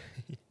years.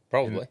 right.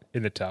 Probably.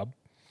 In the tub.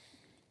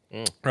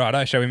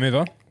 Righto, shall we move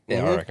on?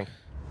 Yeah, I reckon.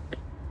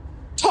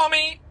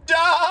 Tommy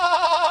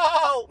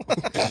Dahl!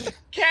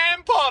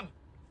 Campon!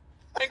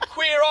 And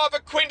Queer Eye for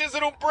Quinta's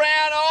little brown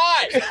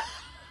eye!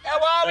 How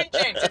are we,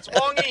 gents? It's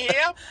Wongy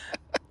here.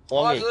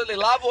 I absolutely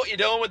love what you're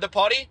doing with the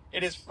potty.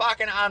 It is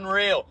fucking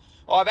unreal.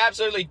 I've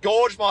absolutely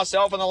gorged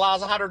myself in the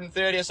last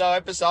 130 or so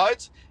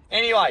episodes.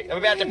 Anyway, I'm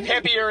about to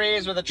pepper your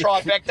ears with a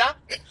trifecta.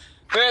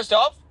 First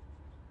off,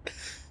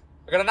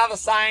 I've got another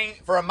saying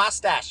for a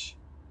mustache.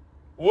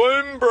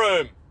 Womb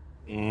broom.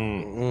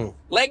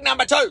 Leg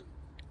number 2.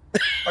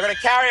 I'm going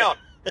to carry on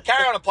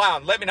and play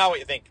on. Let me know what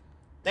you think.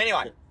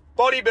 Anyway,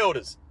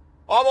 bodybuilders.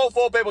 I'm all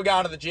for people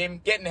going to the gym,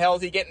 getting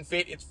healthy, getting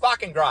fit. It's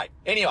fucking great.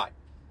 Anyway,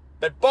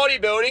 but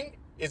bodybuilding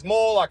is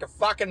more like a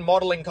fucking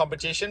modelling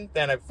competition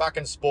than a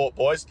fucking sport,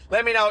 boys.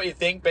 Let me know what you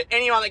think. But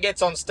anyone that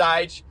gets on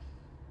stage,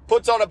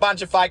 puts on a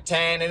bunch of fake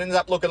tan and ends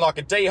up looking like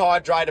a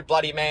dehydrated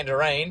bloody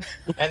mandarin,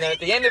 and then at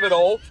the end of it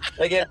all,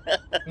 they get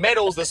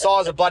medals the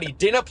size of bloody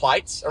dinner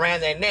plates around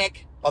their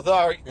neck.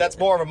 Although that's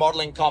more of a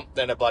modelling comp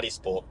than a bloody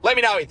sport. Let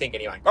me know what you think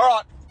anyway. All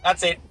right,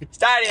 that's it.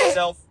 Stay in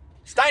yourself.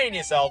 Stay in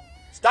yourself.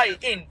 Stay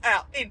in,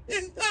 out, in,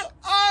 out.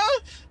 Oh,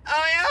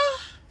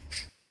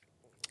 yeah.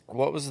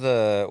 What was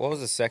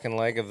the second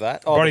leg of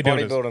that? Oh, the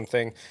Bodybuilders. bodybuilding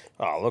thing.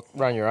 Oh, look,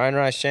 run your own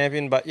race,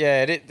 champion. But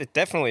yeah, it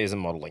definitely is a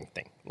modelling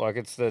thing. Like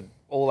it's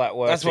all that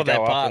work. That's to what go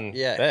they're up part- and,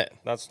 yeah.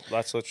 That's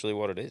literally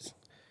what it is.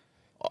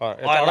 I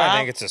don't laugh-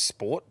 think it's a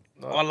sport.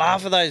 I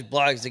laugh at those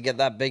blokes that get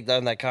that big though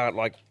and they can't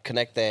like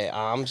connect their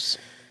arms.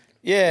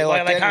 Yeah,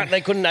 Like they getting- can't.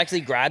 They couldn't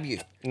actually grab you.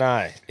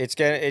 No, it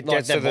Like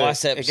gets their to the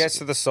biceps. it gets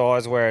to the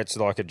size where it's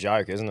like a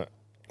joke, isn't it?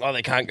 Oh,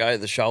 they can't go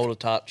the shoulder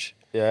touch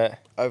Yeah.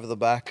 over the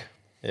back.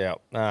 Yeah.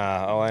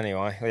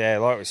 Anyway. Yeah,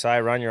 like we say,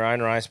 run your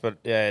own race, but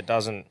yeah, it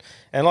doesn't.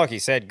 And like you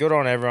said, good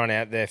on everyone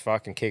out there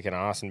fucking kicking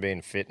ass and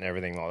being fit and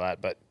everything like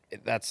that. But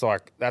that's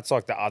like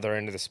the other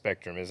end of the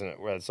spectrum, isn't it?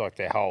 Where it's like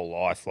their whole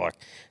life, like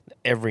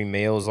every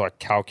meal's like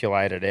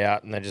calculated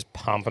out, and they're just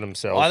pumping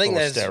themselves I think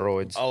full of there's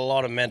steroids. a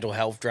lot of mental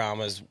health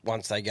dramas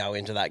once they go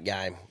into that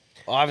game.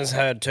 I haven't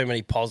heard too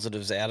many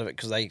positives out of it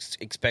because they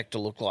expect to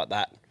look like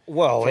that.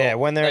 Well, yeah,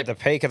 when they're at the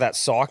peak of that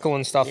cycle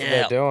and stuff that Yeah.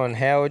 they're doing,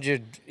 how would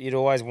you'd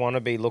always want to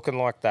be looking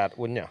like that,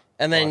 wouldn't you?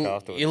 And then Like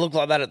afterwards. you look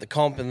like that at the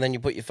comp, and then you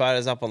put your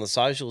photos up on the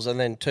socials, and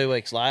then 2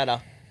 weeks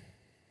later,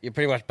 you're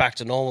pretty much back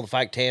to normal. The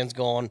fake tan's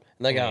gone, and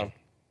they're going,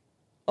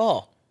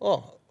 "Oh,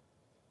 what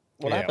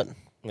Yeah. happened?"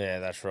 Yeah,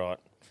 that's right.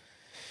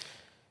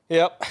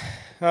 Yep. Oh,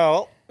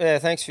 well, yeah,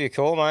 thanks for your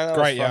call, mate. That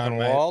Great was fucking yarn,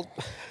 mate. wild.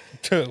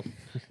 Cool.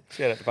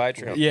 Shout out to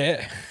Patreon.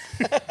 Yeah.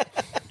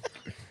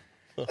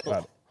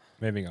 Right,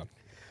 moving on.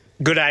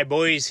 Good day,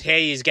 boys. How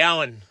yous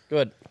going?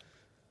 Good.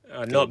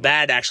 Not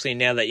bad, actually,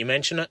 now that you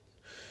mention it.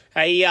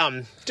 Hey,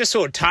 just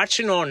sort of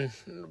touching on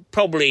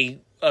probably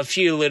a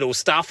few little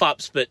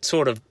stuff-ups, but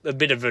sort of a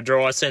bit of a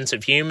dry sense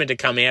of humour to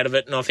come out of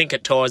it, and I think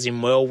it ties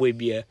in well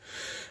with your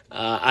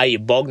Are You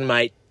Bogged,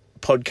 Mate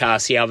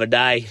podcast the other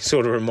day.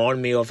 Sort of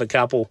reminded me of a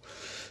couple.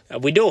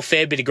 We do a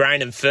fair bit of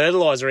grain and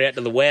fertiliser out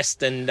to the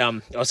west, and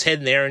I was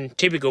heading there in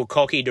typical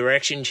cocky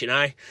directions, you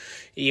know.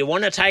 You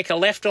want to take a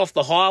left off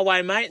the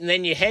highway, mate, and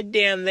then you head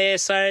down there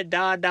so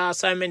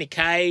many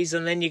Ks,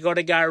 and then you got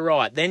to go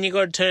right. Then you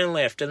got to turn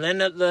left, and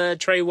then at the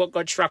tree what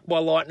got struck by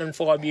lightning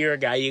 5 years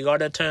ago, you got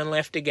to turn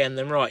left again,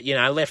 then right. You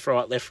know, left,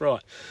 right, left,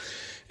 right.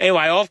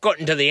 Anyway, I've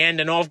gotten to the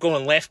end and I've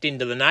gone left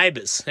into the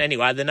neighbours.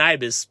 Anyway, the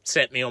neighbours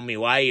set me on my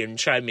way and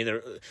showed me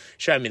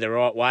the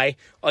right way.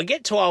 I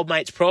get to old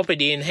mate's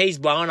property and he's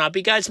blowing up.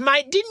 He goes,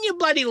 "Mate, didn't you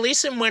bloody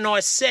listen when I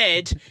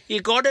said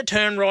you got to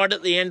turn right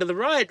at the end of the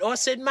road?" I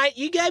said, "Mate,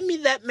 you gave me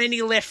that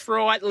many left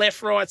rights.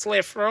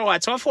 I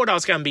thought I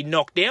was going to be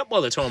knocked out by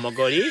the time I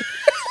got here."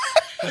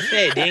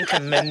 Fair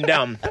dinkum.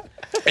 And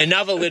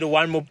another little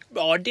one,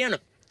 down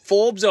at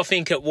Forbes, I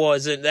think it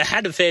was, and they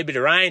had a fair bit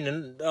of rain,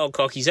 and old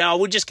Cocky said,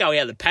 "We'll just go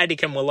out the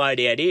paddock and we'll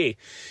load out here."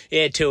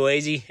 Yeah, too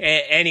easy.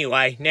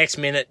 Anyway, next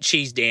minute,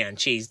 she's down.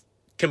 She's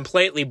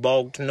completely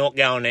bogged, not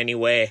going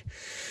anywhere.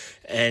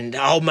 And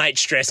old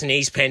mate's stressing,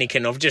 he's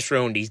panicking. I've just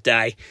ruined his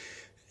day.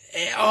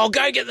 "I'll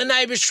go get the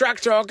neighbour's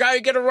tractor. I'll go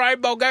get a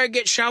rope. I'll go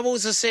get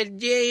shovels." I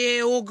said,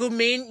 yeah, all good,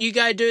 man. You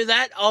go do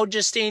that. I'll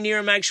just stand here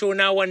and make sure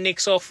no one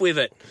nicks off with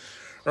it.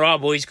 Right,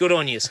 boys, good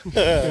on yous.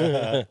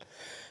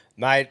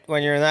 Mate,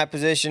 when you're in that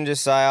position,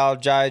 just say, "Oh,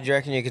 Joe, do you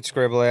reckon you could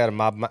scribble out a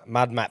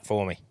mud map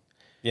for me?"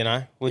 You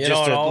know, with You know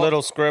just what a I-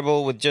 little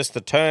scribble with just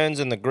the turns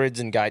and the grids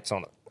and gates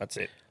on it. That's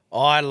it.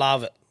 I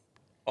love it.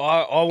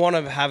 I want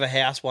to have a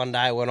house one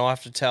day when I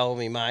have to tell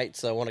me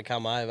mates I want to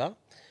come over.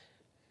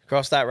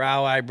 Cross that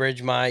railway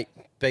bridge, mate.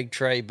 Big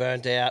tree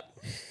burnt out.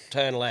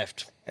 Turn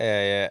left.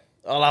 Yeah.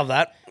 I love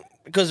that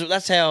because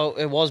that's how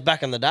it was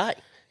back in the day.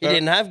 You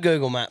didn't have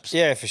Google Maps.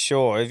 Yeah, for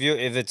sure. If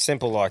it's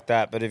simple like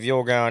that, but if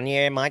you're going,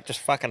 "Yeah, mate, just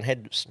fucking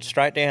head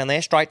straight down there,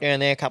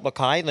 a couple of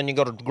K, then you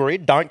got a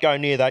grid. Don't go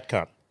near that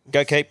cunt.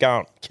 Keep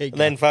going. Keep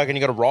And then fucking you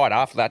got a right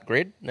after that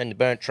grid. And then the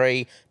burnt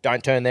tree,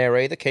 don't turn there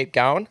either. Keep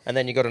going. And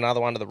then you got another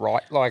one to the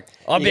right. Like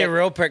I'd be a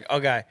real prick.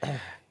 Okay,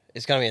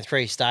 it's going to be in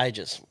 3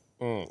 stages.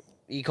 You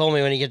You call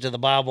me when you get to the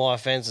barbed wire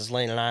fence that's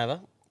leaning over,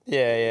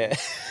 Yeah.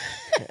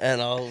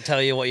 and I'll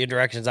tell you what your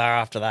directions are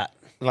after that.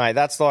 Mate,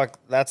 that's like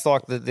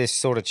this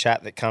sort of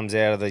chat that comes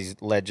out of these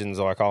legends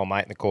like, oh,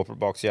 mate, in the corporate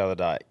box the other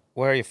day.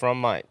 Where are you from,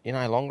 mate? You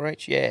know,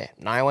 Longreach? Yeah,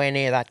 nowhere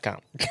near that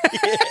cunt.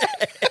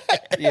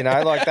 You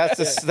know, like that's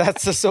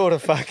the sort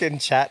of fucking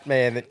chat,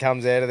 man, that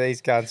comes out of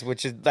these cunts,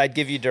 which is they'd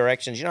give you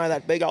directions. You know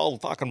that big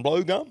old fucking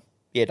blue gum?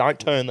 Yeah, don't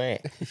turn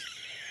there.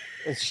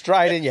 It's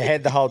straight in your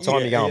head the whole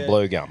time. You're going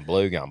blue gum,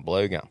 blue gum,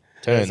 blue gum.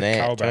 Turn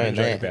there, turn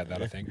there. About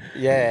that, I think.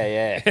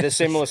 Yeah. The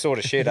similar sort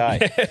of shit, eh?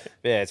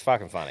 Yeah, it's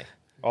fucking funny.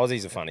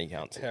 Aussies are funny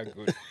cunts. How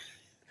good.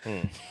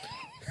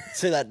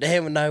 See that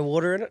dam with no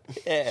water in it?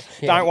 Yeah.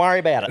 Don't worry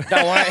about it.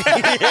 Don't worry.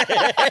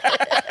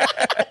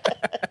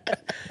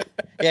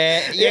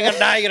 Yeah, you're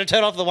gonna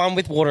turn off the one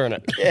with water in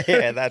it.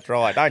 Yeah, that's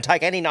right. Don't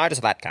take any notice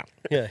of that cunt.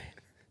 Yeah.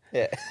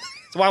 Yeah.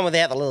 It's the one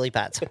without the lily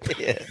pads.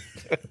 Yeah.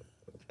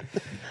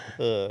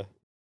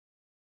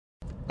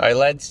 Hey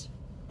lads,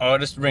 I was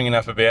just ringing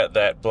up about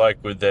that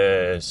bloke with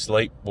the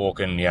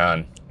sleepwalking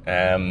yarn.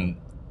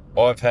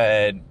 I've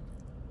had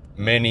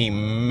many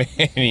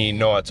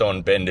nights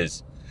on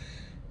benders,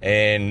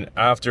 and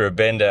after a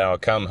bender I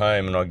come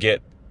home and I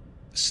get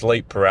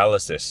sleep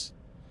paralysis.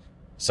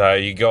 So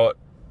you're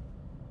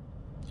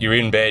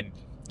in bed,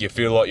 you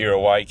feel like you're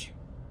awake,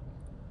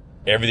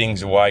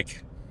 everything's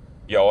awake,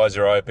 your eyes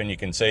are open, you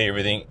can see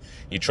everything,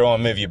 you try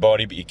and move your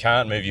body but you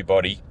can't move your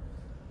body,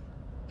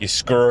 you're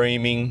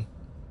screaming,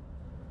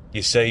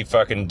 you see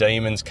fucking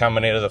demons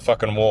coming out of the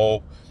fucking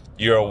wall,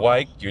 you're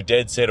awake, you're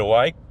dead set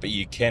awake, but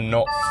you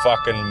cannot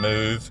fucking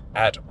move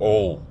at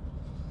all.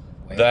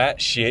 Wow.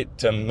 That shit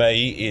to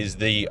me is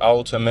the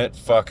ultimate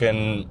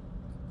fucking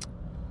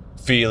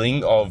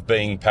feeling of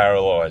being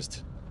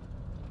paralysed.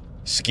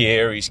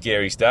 Scary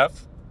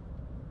stuff.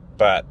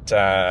 But,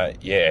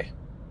 yeah,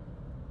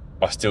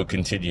 I still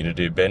continue to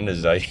do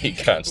benders, though. You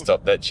can't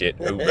stop that shit.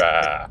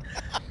 Hoorah.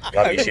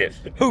 Love your shit.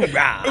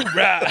 Hoorah.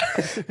 Hoorah.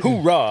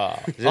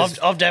 Hoorah.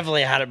 I've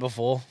definitely had it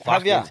before.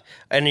 Have ya?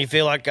 And you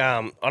feel like,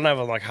 I don't know if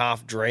I'm like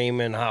half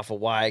dreaming, half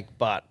awake,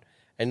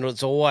 and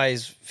it's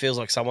always feels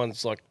like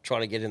someone's like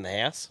trying to get in the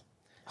house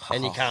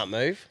and you can't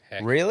move.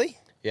 Really?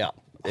 Yeah.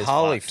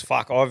 Holy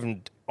fuck. I've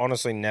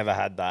honestly never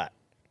had that.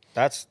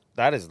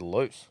 That is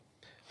loose.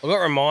 I got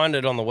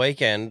reminded on the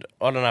weekend,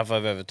 I don't know if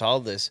I've ever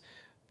told this,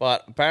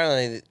 but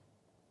apparently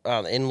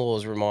the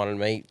in-laws reminded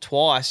me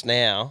twice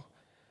now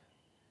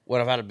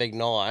when I've had a big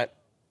night.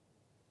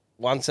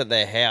 Once at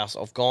their house,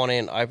 I've gone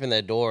in, opened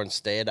their door and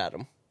stared at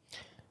them.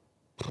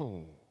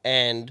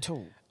 And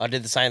I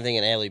did the same thing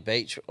in Airlie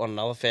Beach on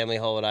another family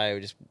holiday. We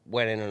just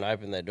went in and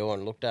opened their door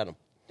and looked at them.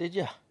 Did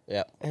you?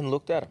 Yep. And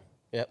looked at them?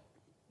 Yep.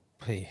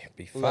 Be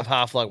They've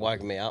half like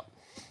woken me up.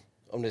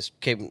 I'm just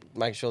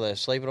making sure they're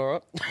sleeping all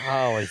right.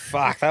 Holy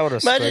fuck, that would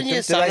have Imagine spooked them. your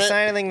Did son they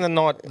say anything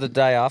the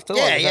day after?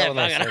 Yeah, Like, is that yeah. what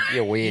they said?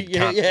 You're weird cunt.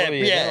 Yeah, What are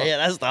you doing?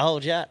 that's the whole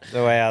chat.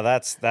 Wow,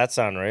 that's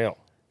unreal.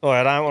 Well,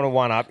 I don't want to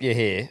one-up you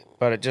here,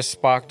 but it just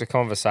sparked a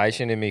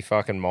conversation in me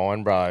fucking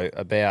mind, bro,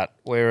 about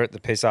we were at the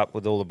piss-up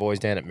with all the boys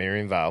down at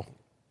Miriamvale.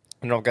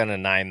 I'm not going to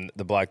name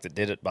the bloke that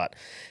did it, but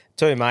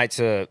two mates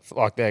are,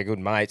 like, they're good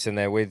mates, and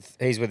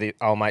he's with the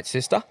old mate's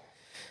sister,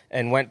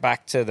 and went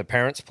back to the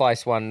parents'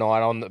 place one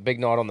night, on the big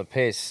night on the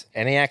piss,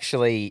 and he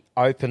actually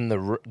opened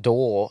the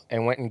door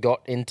and went and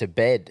got into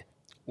bed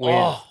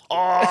with,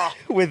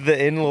 with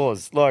the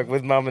in-laws, like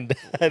with mum and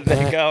dad.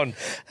 They're going,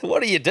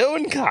 what are you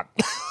doing, cunt?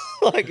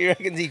 Like, he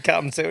reckons he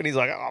comes to and he's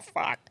like, oh,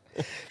 fuck.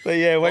 But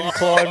yeah, went and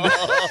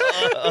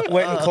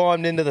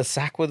climbed into the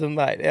sack with him,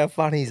 mate. How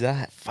funny is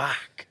that?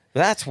 Fuck.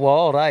 That's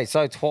wild, eh?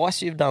 So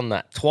twice you've done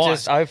that.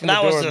 Twice. Just opened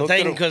that the door was and the looked at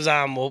thing him. because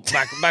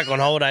back on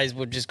holidays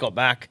we've just got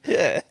back.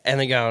 Yeah. And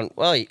they're going,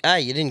 well, hey,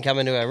 you didn't come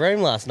into our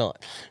room last night.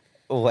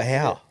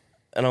 Wow.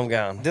 And I'm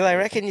going, do they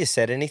reckon you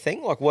said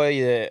anything? Like, were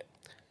you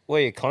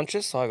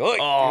conscious? Like,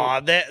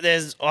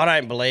 there's I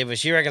don't believe her.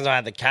 She reckons I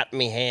had the cat in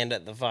my hand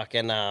at the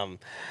fucking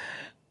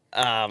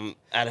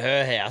at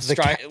her house,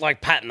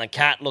 like patting the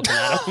cat, looking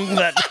at him.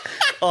 But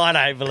I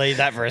don't believe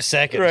that for a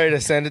second. ready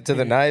to send it to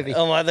the Navy.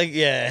 I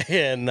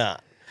think, nah.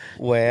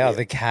 Wow,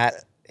 the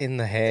cat in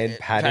the hand,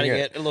 patting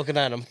it, looking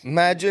at him.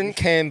 Imagine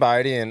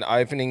Cambodian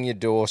opening your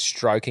door,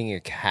 stroking a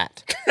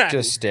cat,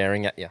 just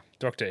staring at you.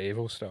 Dr.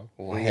 Evil style.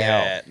 Wow.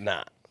 Yeah,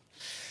 nah.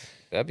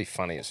 That'd be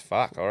funny as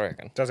fuck, I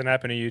reckon. Doesn't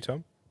happen to you,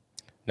 Tom?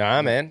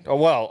 Nah, man. Oh,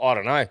 well, I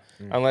don't know.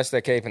 Unless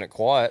they're keeping it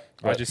quiet.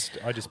 I just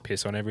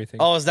piss on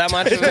everything. I was that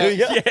much of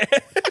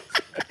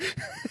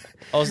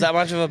I was that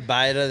much of a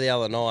beta the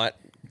other night.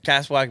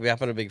 Cass woke me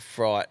up in a big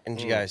fright and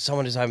she goes,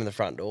 someone just opened the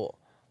front door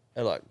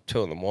at like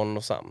 2 a.m.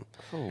 or something.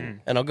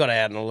 And I got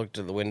out and I looked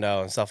at the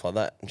window and stuff like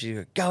that. And she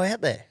goes, go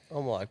out there.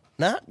 I'm like,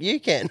 nah, you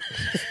can.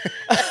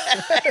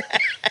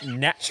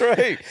 Nah.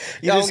 True.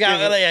 Because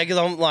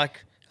I'm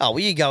like, oh, well,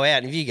 you go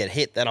out and if you get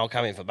hit, then I'll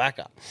come in for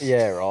backup.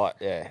 Yeah, right,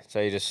 yeah.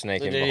 So you just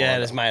sneak in behind Yeah,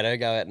 her. just made her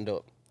go out and do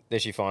it.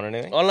 Did she find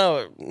anything? Oh,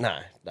 no.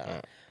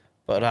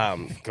 But,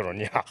 good on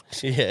you.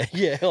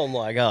 Yeah. I'm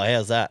like, oh,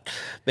 how's that?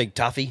 Big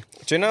toughie.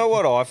 Do you know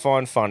what I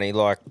find funny?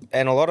 Like,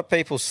 and a lot of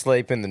people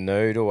sleep in the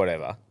nude or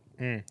whatever.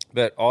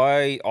 But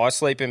I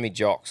sleep in me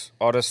jocks.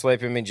 I just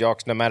sleep in me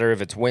jocks no matter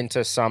if it's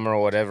winter, summer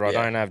or whatever. I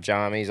don't have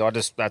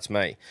jammies. That's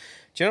me.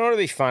 Do you know what would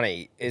be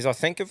funny is I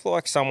think of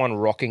like someone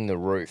rocking the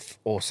roof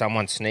or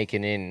someone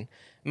sneaking in.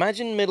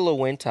 Imagine middle of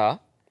winter,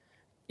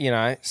 you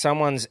know,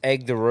 someone's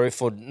egged the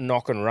roof or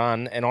knock and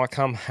run and I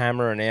come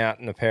hammering out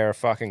in a pair of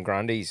fucking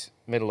Grundies,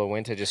 middle of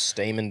winter, just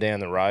steaming down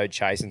the road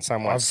chasing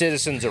someone.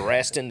 Citizen's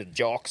arrest in the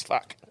jocks,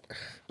 fuck.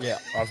 Yeah,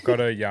 I've got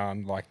a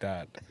yarn like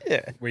that.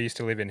 Yeah. We used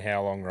to live in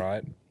Howlong,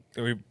 right?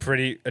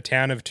 A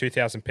town of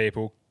 2,000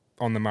 people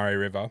on the Murray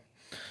River.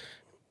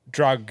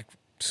 Drug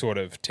sort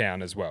of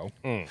town as well.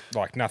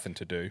 Like nothing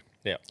to do.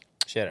 Yeah.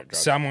 Shout out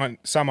drugs.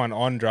 Someone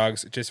on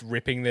drugs just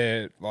ripping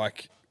their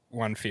like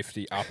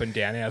 150 up and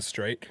down our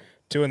street,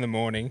 2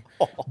 a.m,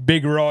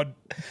 big rod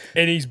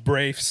in his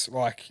briefs,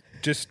 like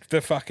just the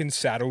fucking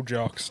saddle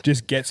jocks,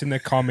 just gets in the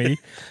commie,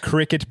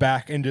 cricket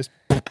back and just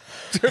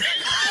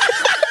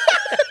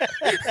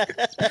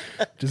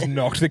just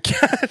knocked the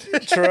cat.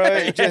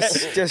 True,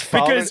 just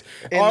because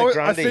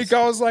I think think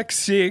I was like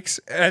 6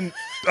 and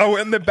I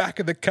went in the back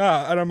of the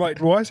car and I'm like,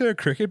 why is there a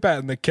cricket bat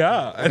in the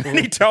car? And then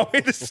he told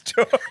me the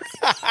story.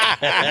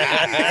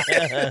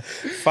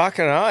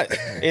 Fucking right.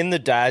 In the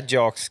dad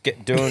jocks,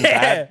 doing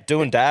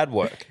dad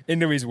work.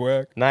 Into his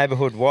work.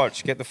 Neighbourhood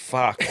watch, get the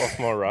fuck off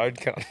my road,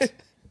 cunt.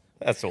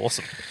 That's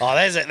awesome. Oh,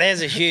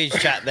 there's a huge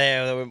chat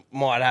there that we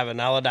might have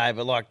another day,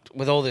 but like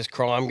with all this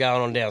crime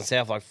going on down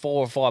south, like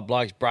 4 or 5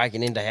 blokes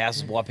breaking into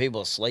houses while people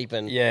are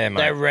sleeping. Yeah,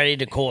 mate. They're ready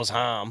to cause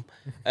harm.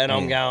 And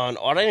I'm going,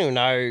 I don't even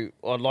know,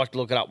 I'd like to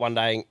look it up one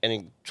day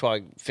and try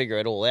and figure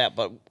it all out,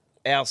 but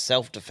our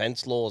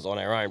self-defence laws on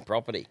our own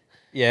property.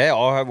 Yeah,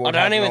 I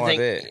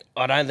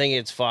don't think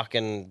it's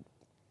fucking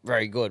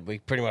very good. We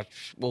pretty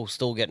much will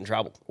still get in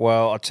trouble.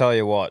 Well, I'll tell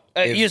you what.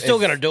 You're still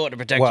going to do it to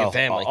protect your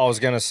family. I was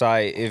going to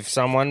say, if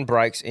someone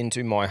breaks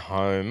into my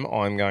home,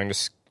 I'm going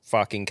to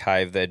fucking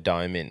cave their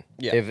dome in.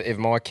 Yeah. If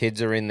my kids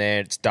are in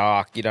there, it's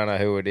dark, you don't know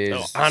who it is.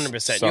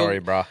 100%. Sorry,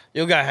 bruh.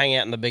 You'll go hang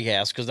out in the big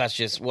house because that's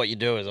just what you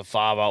do as a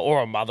father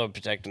or a mother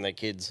protecting their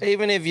kids.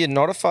 Even if you're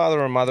not a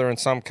father or mother and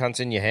some cunt's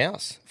in your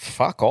house,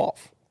 fuck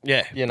off.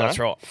 Yeah, you know? that's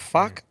right.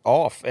 Fuck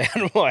off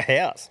out of my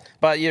house.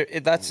 But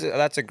that's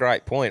a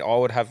great point. I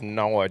would have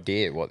no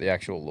idea what the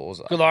actual laws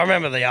are. Because I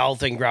remember the old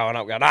thing growing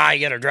up, going, you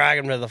got to drag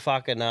them to the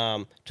fucking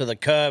to the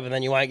curb, and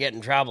then you won't get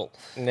in trouble.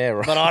 Yeah,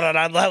 right. But I don't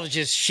know. That was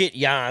just shit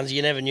yarns.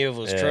 You never knew if it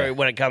was true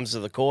when it comes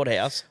to the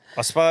courthouse.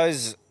 I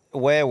suppose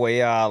where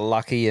we are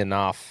lucky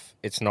enough,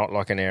 it's not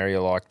like an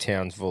area like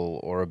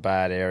Townsville or a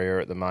bad area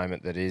at the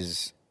moment that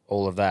is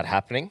all of that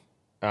happening.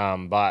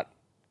 But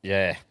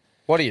yeah.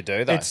 What do you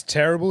do, though? It's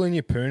terrible in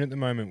Yeppoon at the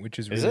moment, which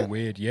is really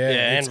weird. Yeah,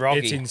 and Rocky.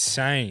 It's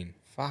insane.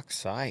 Fuck's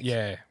sake.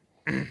 Yeah.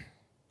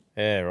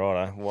 Yeah,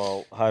 righto.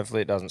 Well,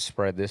 hopefully it doesn't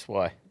spread this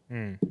way.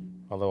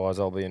 Otherwise,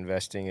 I'll be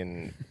investing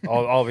in...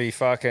 I'll be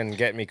fucking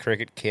getting me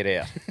cricket kit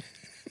out.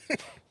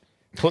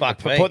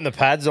 Putting the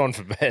pads on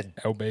for bed.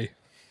 LB.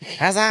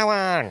 How's that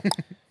one?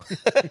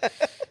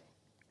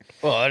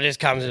 Well, it just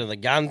comes into the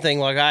gun thing.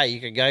 Like, hey, you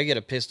could go get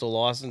a pistol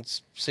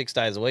license 6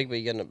 days a week, but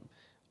you're going to...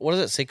 What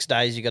is it, 6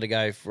 days you got to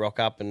go rock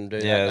up and do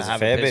that? Yeah, there's a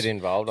fair bit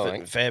involved, I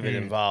think. Fair bit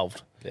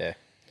involved. Yeah.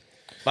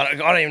 But I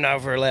don't even know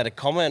if we're allowed to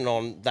comment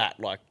on that,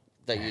 like,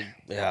 that you...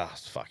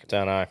 it's fucking...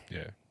 Don't know.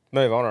 Yeah.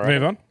 Move on,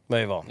 alright.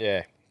 Move on.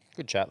 Yeah.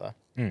 Good chat,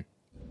 though.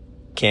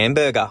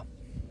 Camburger.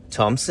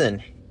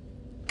 Thompson.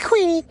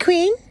 Queen.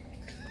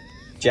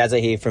 Jazza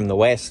here from the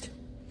West.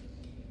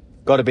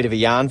 Got a bit of a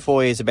yarn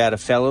for you. It's about a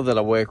fella that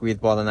I work with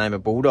by the name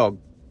of Bulldog.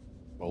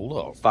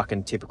 Bulldog?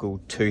 Fucking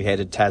typical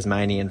two-headed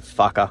Tasmanian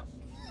fucker.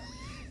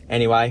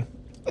 Anyway,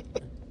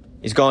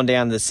 he's gone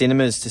down to the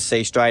cinemas to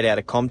see Straight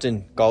Outta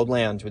Compton, Gold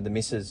Lounge with the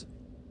missus.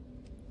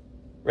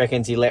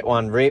 Reckons he let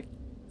one rip.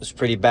 It was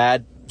pretty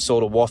bad.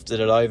 Sort of wafted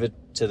it over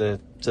to the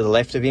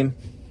left of him.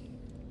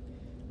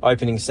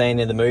 Opening scene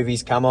of the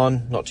movie's come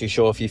on. Not too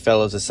sure if you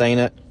fellas have seen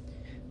it.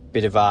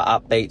 Bit of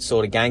upbeat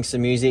sort of gangster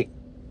music.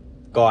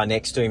 Guy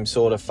next to him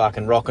sort of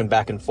fucking rocking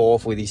back and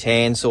forth with his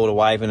hands sort of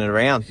waving it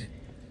around.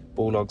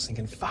 Bulldog's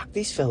thinking, fuck,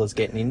 this fella's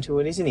getting into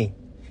it, isn't he?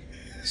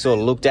 Sort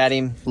of looked at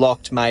him,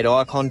 locked, made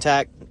eye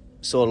contact,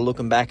 sort of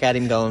looking back at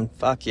him going,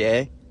 fuck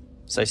yeah.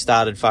 So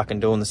started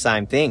fucking doing the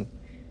same thing.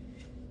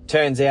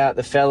 Turns out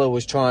the fella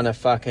was trying to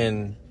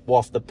fucking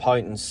waft the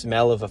potent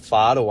smell of a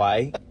fart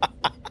away.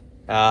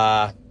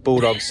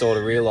 Bulldog sort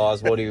of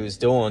realised what he was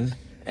doing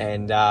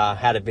and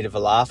had a bit of a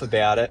laugh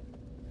about it.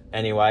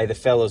 Anyway, the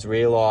fellas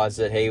realised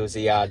that he was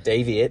the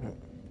deviant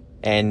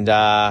and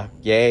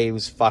he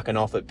was fucking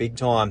off it big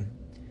time.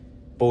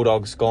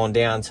 Bulldog's gone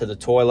down to the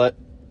toilet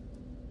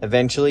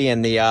eventually,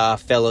 and the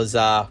fellas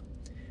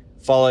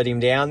followed him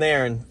down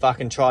there and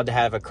fucking tried to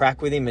have a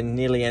crack with him and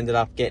nearly ended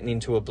up getting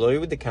into a blue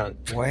with the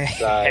cunt. Wow.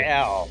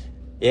 So,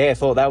 yeah, I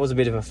thought that was a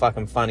bit of a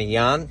fucking funny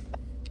yarn.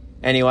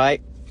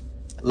 Anyway,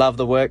 love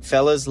the work,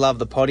 fellas. Love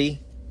the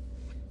potty.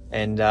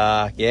 And,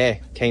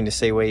 keen to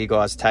see where you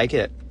guys take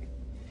it.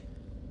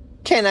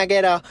 Can I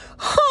get a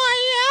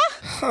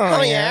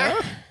Oh,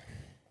 yeah?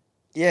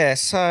 Yeah,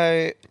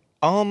 so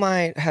old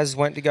mate has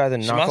went to go the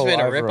knuckle been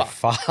a over ripper. a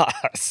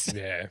farce.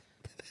 Yeah.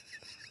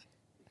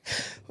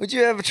 Would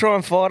you ever try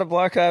and fight a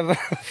bloke over a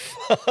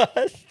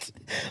fart?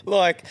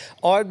 Like,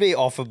 I'd be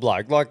off a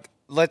bloke. Like,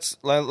 let's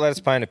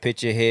paint a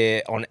picture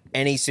here. On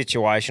any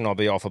situation, I'll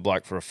be off a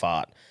bloke for a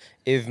fart.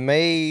 If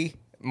me,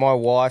 my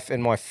wife,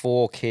 and my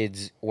 4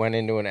 kids went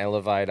into an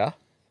elevator,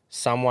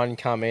 someone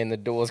come in, the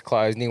door's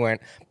closed, and he went,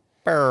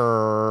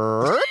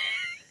 brrr,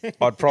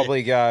 I'd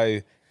probably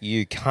go,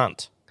 you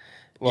cunt.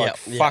 Like,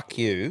 fuck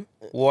you.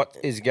 What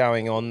is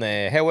going on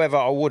there? However,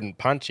 I wouldn't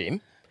punch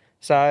him.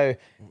 So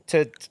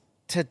to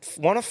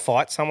want to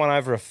fight someone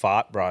over a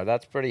fart, bro,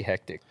 that's pretty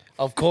hectic.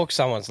 I've corked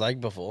someone's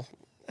leg before.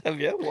 Have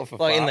you? What for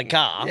Like in the farting?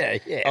 car.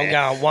 Yeah. I'm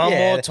going one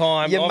more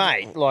time. Your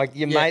mate like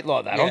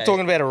that. I'm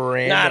talking about a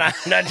random.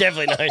 No,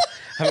 definitely no.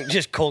 I mean,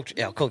 just corked.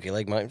 Yeah, I'll cork your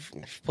leg, mate.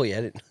 Just pull your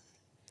head in.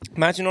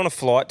 Imagine on a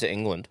flight to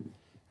England,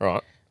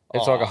 right?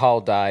 It's like a whole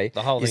day.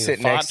 The whole you thing's sit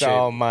a fart next to tube.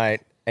 old mate,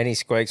 and he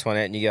squeaks one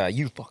out, and you go,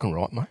 "You fucking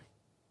right, mate.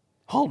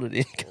 Hold it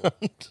in,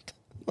 cunt."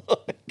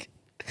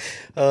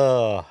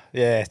 Oh,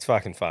 yeah, it's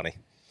fucking funny.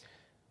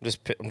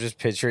 I'm just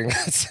picturing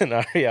that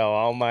scenario.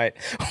 Oh, mate,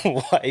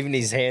 waving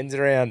his hands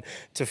around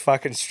to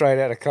fucking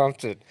Straight Outta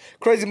Compton.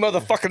 Crazy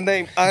motherfucking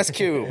name, Ice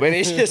Cube. And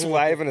he's just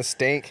waving a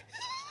stink.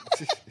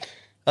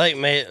 I think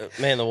me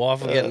and the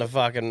wife were getting a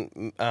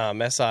fucking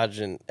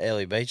massage in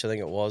Early Beach, I think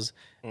it was.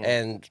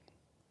 And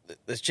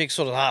this chick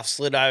sort of half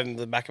slid over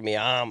the back of my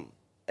arm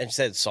and she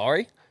said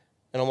sorry.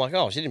 And I'm like,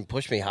 oh, she didn't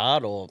push me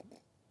hard or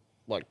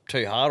like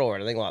too hard or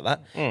anything like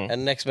that. And the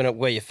next minute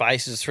where your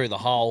face is through the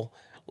hole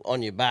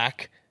on your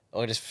back,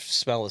 I just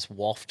smell this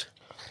waft.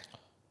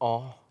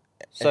 Oh.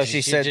 And So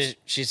she said...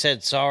 she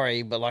said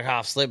sorry, but like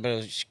half slid, but it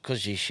was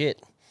because she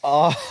shit.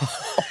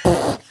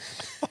 Oh.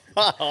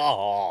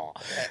 Oh,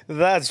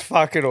 that's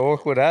fucking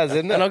awkward,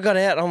 isn't it? And I got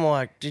out and I'm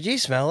like, did you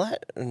smell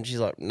that? And she's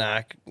like,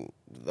 nah,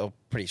 they're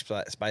pretty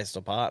spaced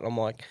apart. And I'm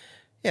like,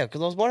 yeah,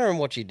 because I was wondering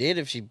what she did,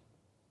 if she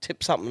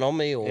tipped something on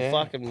me or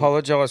fucking...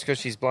 Apologise because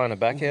she's blown her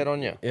back out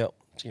on you. Yep.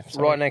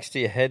 Right next to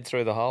your head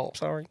through the hole.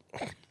 Sorry.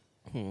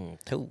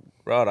 Cool.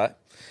 Righto.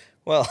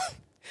 Well,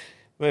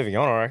 moving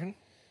on, I reckon.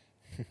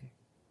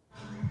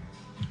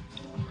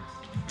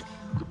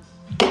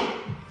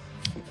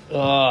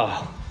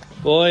 Oh,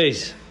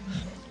 boys,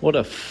 what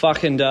a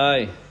fucking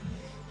day.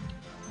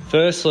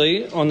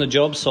 Firstly, on the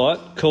job site,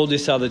 called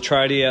this other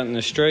tradie out in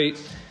the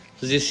street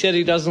because he said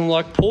he doesn't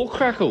like pork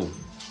crackle.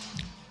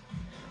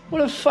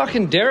 What a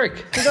fucking Derek.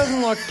 Who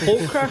doesn't like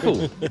pork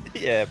crackle?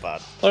 Yeah,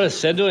 bud. I just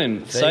said to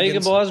him, say your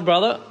Vegans. goodbyes,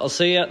 brother. I'll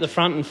see you at the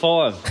front in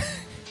 5.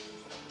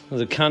 Well,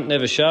 the cunt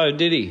never showed,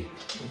 did he?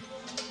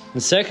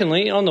 And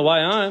secondly, on the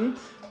way home,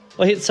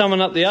 I hit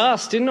someone up the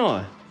arse, didn't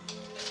I?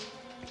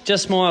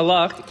 Just my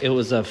luck, it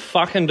was a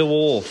fucking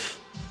dwarf.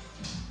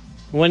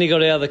 When he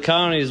got out of the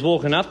car and he was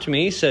walking up to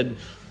me, he said,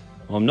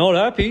 I'm not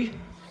happy.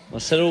 I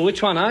said, well,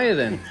 which one are you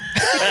then?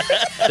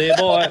 See you,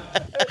 bye.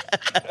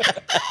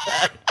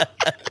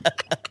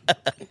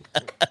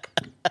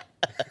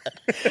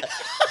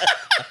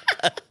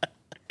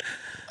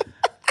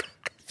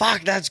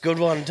 Fuck, that's a good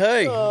one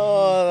too.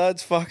 Oh,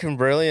 that's fucking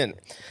brilliant.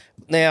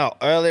 Now,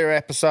 earlier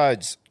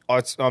episodes,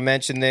 I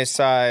mentioned this,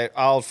 so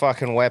old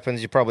fucking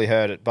weapons, you probably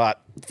heard it.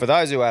 But for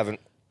those who haven't,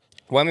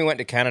 when we went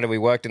to Canada, we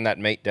worked in that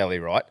meat deli,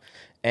 right?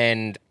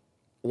 And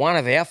one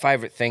of our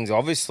favourite things,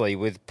 obviously,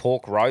 with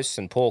pork roasts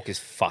and pork is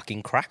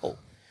fucking crackle.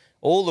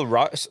 All the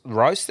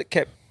roasts that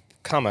kept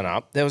coming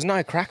up, there was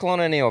no crackle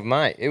on any of,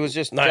 mate. It was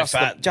just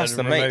fat. just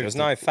the meat. There was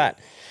no fat.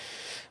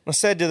 I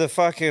said to the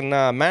fucking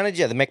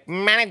manager, the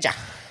manager,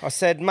 I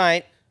said,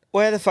 mate,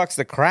 where the fuck's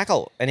the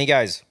crackle? And he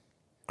goes,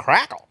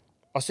 crackle?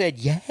 I said,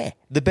 yeah,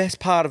 the best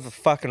part of the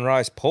fucking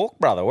roast pork,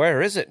 brother.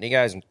 Where is it? And he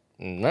goes,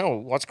 no,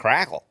 what's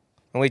crackle?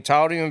 And we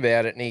told him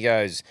about it, and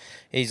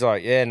he's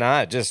like, yeah,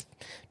 no, it just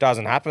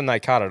doesn't happen. They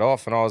cut it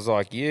off. And I was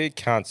like, you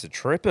cunts are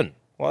tripping.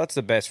 Well, that's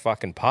the best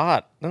fucking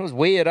part. That was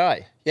weird,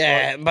 eh?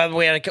 Yeah, but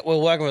we were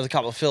working with a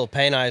couple of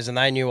Filipinos, and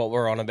they knew what we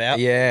were on about.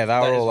 Yeah, they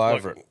were all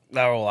over it.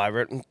 They were all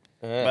over it.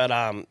 Yeah.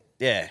 But,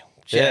 yeah.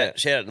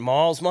 Shout out to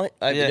Miles, mate.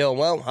 Hope you're doing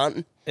well,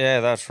 hunting. Yeah,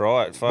 that's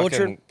right. Fucking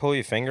Butchering. pull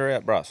your finger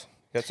out, bruss.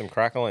 Get some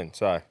crackle in.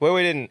 So, well,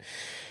 we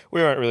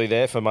weren't really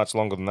there for much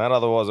longer than that.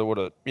 Otherwise, I would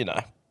have,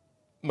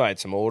 made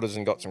some orders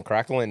and got some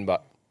crackle in,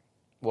 but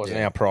wasn't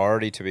our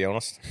priority, to be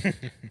honest.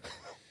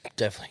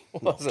 Definitely.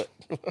 Was it?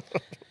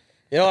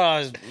 You know what I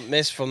was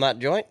missed from that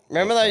joint?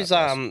 Remember those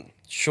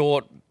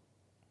short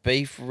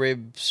beef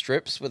rib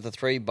strips with the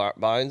 3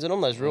 bones in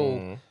them? Those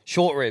real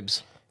short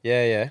ribs.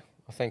 Yeah,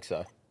 I think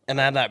so. And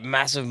they had that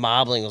massive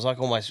marbling. It was like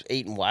almost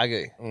eating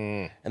Wagyu.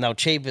 And they were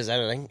cheap as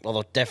anything. Well, they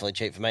were definitely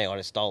cheap for me. I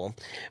just stole them.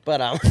 But,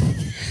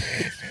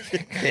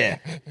 yeah.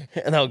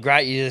 And they were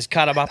great. You just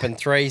cut them up in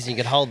 3s and you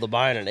could hold the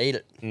bone and eat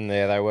it.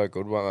 Yeah, they were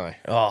good, weren't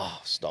they? Oh,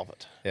 stop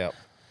it. Yep.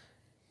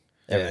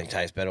 Everything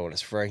tastes better when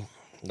it's free.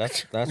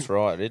 That's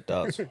right. It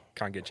does.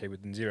 Can't get cheaper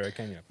than 0,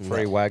 can you?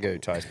 Free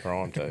Wagyu taste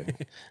prime too.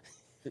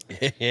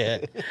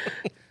 Yeah.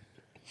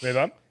 Move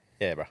on?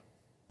 Yeah, bro.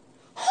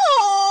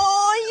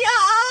 Oh,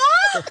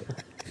 yeah!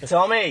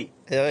 Tommy,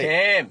 Hey.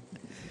 Cam,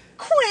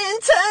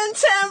 Quentin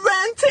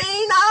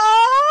Tarantino!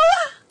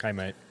 Okay,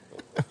 mate.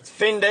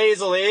 Finn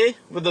Diesel here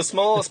with the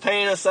smallest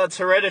penis that's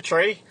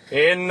hereditary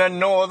in the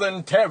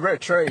Northern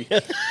Territory.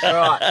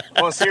 Alright,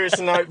 on a serious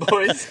note,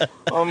 boys,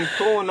 I'm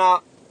calling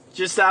up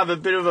just to have a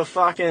bit of a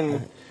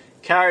fucking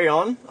carry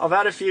on. I've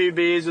had a few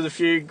beers with a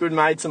few good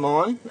mates of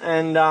mine,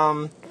 and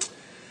I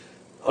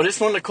just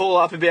wanted to call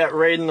up about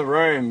reading the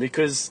room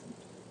because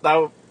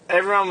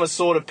everyone was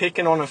sort of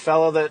picking on a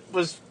fella that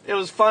it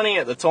was funny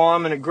at the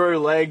time and it grew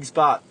legs,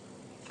 but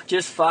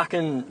just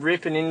fucking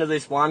ripping into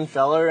this one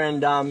fella,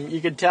 and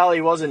you could tell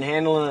he wasn't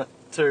handling it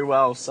too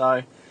well.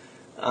 So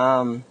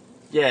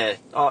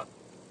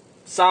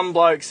some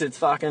blokes it's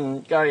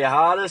fucking go your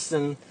hardest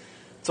and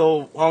it's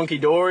all honky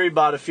dory,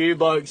 but a few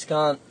blokes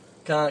can't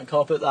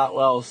cop it that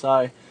well.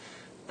 So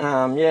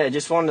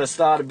just wanted to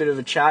start a bit of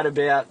a chat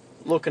about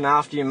looking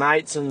after your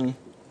mates and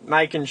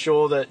making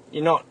sure that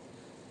you're not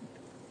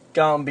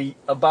going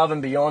above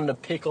and beyond to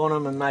pick on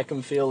them and make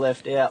them feel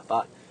left out.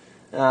 But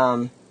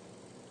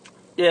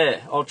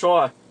I'll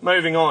try.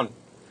 Moving on.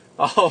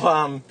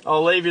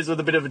 I'll leave you with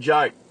a bit of a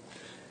joke.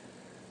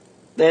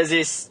 There's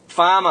this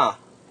farmer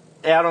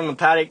out on the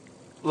paddock,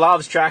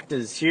 loves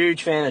tractors,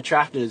 huge fan of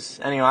tractors.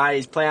 Anyway,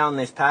 he's ploughing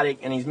this paddock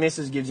and his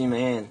missus gives him a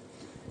hand.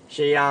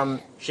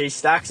 She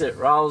stacks it,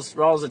 rolls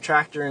the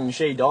tractor and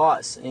she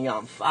dies. And you're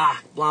going,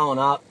 fuck, blowing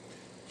up.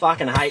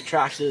 Fucking hate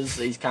tractors,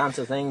 these kinds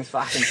of things,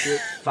 fucking shit,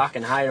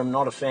 fucking hate them,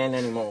 not a fan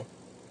anymore.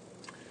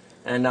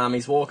 And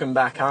he's walking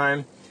back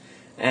home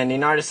and he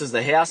notices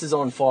the house is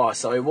on fire.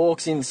 So he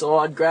walks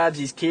inside, grabs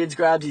his kids,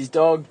 grabs his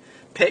dog,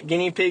 pet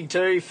guinea pig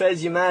too,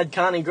 Fez, you mad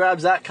cunt, he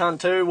grabs that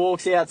cunt too,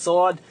 walks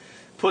outside,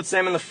 puts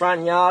them in the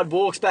front yard,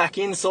 walks back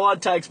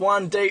inside, takes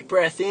one deep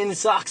breath in,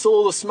 sucks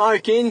all the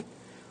smoke in,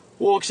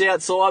 walks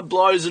outside,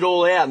 blows it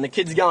all out, and the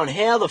kid's going,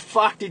 how the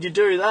fuck did you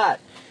do that?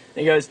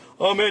 And he goes,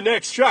 I'm an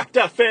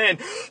X-Tractor fan.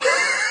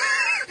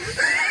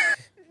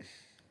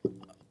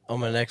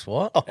 I'm an X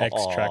what?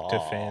 X-Tractor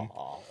fan.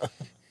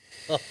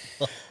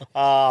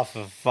 Oh,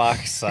 for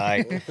fuck's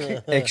sake.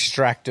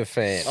 Extractor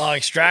fan. Oh,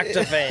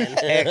 Extractor fan.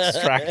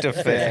 Extractor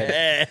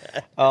fan.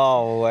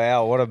 Oh,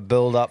 wow. What a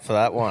build-up for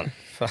that one.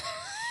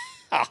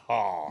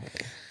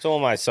 It's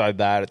almost so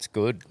bad it's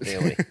good,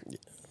 really.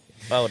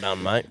 Well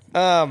done, mate.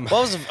 What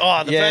was the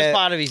first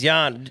part of his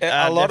yarn?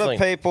 A lot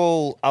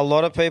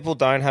of people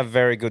don't have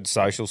very good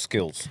social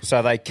skills,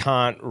 so they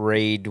can't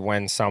read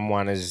when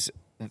someone is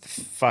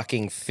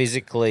fucking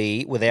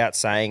physically, without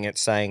saying it,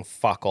 saying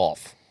fuck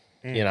off.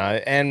 You know,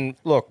 and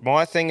look,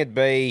 my thing would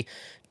be,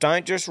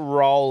 don't just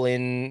roll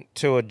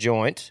into a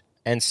joint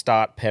and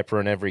start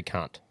peppering every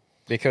cunt,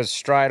 because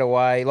straight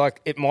away, like,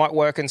 it might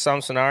work in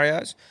some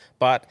scenarios,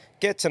 but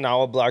get to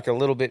know a bloke a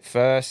little bit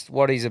first,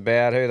 what he's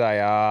about, who they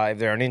are, if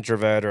they're an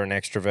introvert or an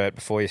extrovert,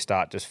 before you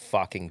start just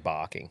fucking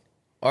barking.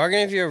 I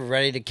reckon if you're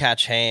ready to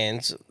catch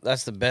hands,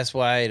 that's the best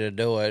way to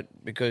do it,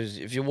 because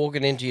if you're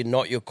walking into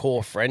not your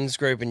core friends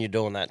group and you're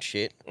doing that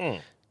shit, I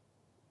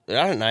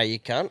don't know, you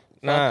can't.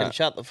 Fucking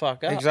shut the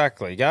fuck up.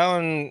 Exactly. Go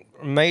and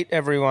meet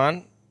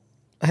everyone.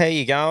 How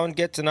you going?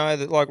 Get to know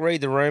that, like,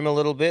 read the room a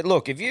little bit.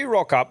 Look, if you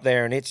rock up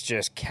there and it's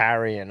just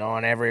carrying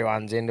on,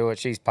 everyone's into it,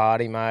 she's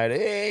party mode,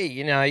 hey,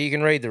 you know, you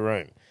can read the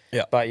room.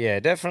 Yeah. But yeah,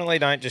 definitely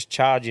don't just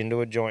charge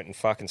into a joint and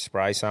fucking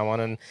spray someone.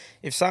 And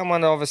if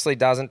someone obviously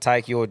doesn't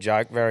take your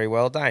joke very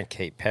well, don't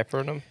keep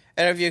peppering them.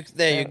 And if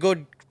they're your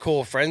good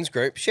core friends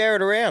group, share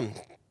it around.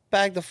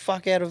 Bag the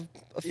fuck out of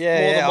more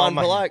than one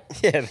bloke.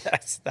 Yeah,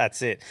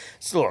 that's it.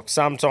 So look,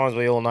 sometimes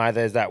we all know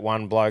there's that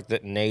one bloke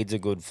that needs a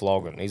good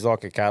flogging. He's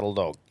like a cattle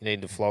dog. You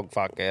need to flog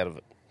fuck out of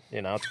it.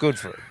 You know, it's good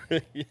for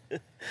it.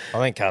 I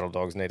think cattle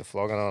dogs need a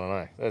flogging. I don't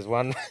know.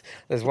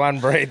 There's one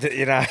breed that,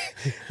 you know,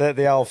 that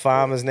the old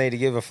farmers need to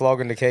give a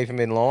flogging to keep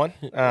them in line.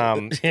 You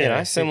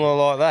know, similar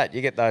like that.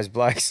 You get those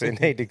blokes who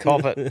need to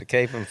cop it to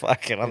keep them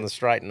fucking on the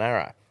straight and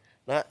narrow.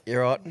 No,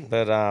 you're right.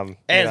 But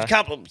and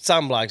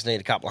some blokes need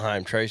a couple of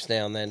home truths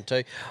now and then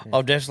too.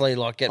 I'll definitely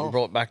like getting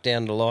brought back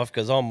down to life,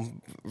 because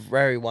I'm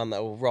very one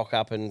that will rock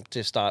up and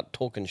just start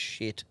talking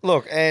shit.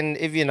 Look, and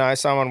if you know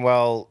someone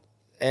well,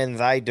 and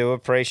they do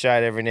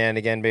appreciate every now and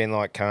again being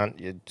like,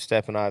 cunt, you're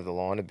stepping over the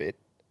line a bit,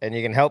 and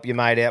you can help your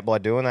mate out by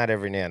doing that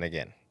every now and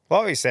again.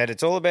 Like we said,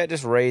 it's all about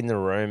just reading the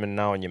room and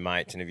knowing your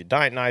mates. And if you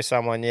don't know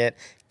someone yet,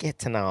 get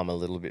to know them a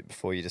little bit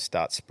before you just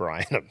start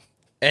spraying them.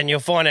 And you'll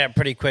find out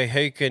pretty quick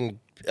who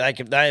can.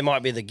 They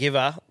might be the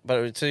giver, but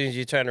as soon as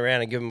you turn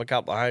around and give them a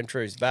couple of home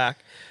truths back,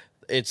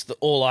 it's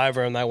all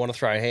over and they want to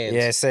throw hands.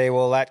 Yeah, see,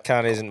 well, that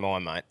cunt isn't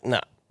mine, mate. No,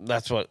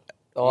 that's what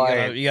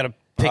you got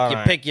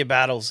to pick your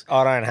battles.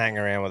 I don't hang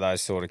around with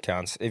those sort of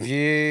cunts. If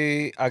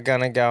you are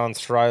going to go and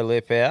throw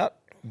lip out,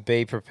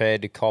 be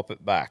prepared to cop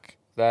it back.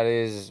 That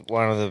is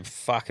one of the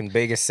fucking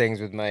biggest things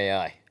with me,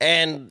 eh?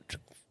 And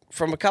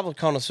from a couple of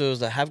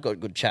connoisseurs that have got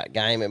good chat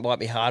game, it might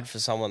be hard for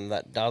someone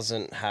that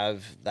doesn't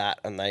have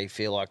that and they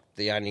feel like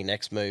the only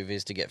next move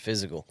is to get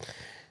physical.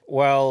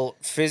 Well,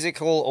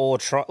 physical or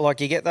like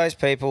you get those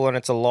people and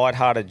it's a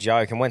light-hearted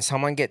joke, and when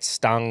someone gets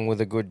stung with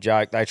a good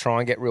joke, they try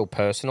and get real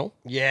personal.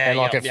 Yeah, and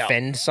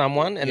offend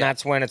someone, and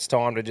that's when it's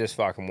time to just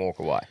fucking walk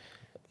away.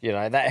 You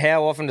know, that.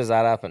 How often does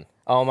that happen?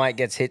 old mate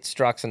gets hit,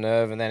 strikes a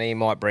nerve, and then he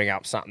might bring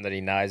up something that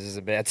he knows is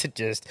about to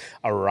just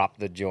erupt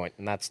the joint,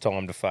 and that's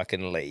time to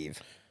fucking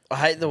leave. I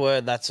hate the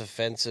word that's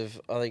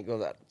offensive. I think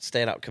that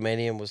stand-up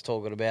comedian was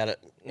talking about it.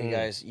 He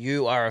goes,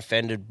 you are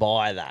offended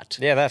by that.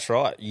 Yeah, that's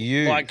right.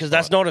 Because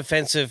that's not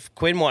offensive.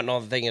 Quinn might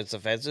not think it's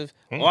offensive.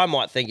 I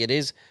might think it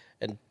is,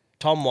 and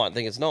Tom might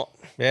think it's not.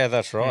 Yeah,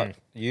 that's right.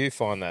 You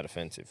find that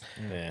offensive.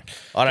 Yeah.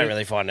 I don't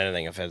really find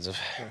anything offensive.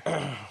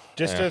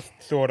 Just a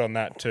thought on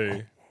that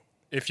too.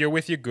 If you're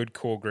with your good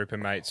core group of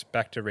mates,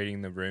 back to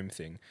reading the room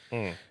thing.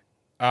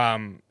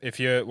 If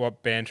you're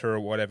banter or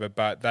whatever,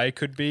 but they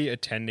could be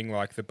attending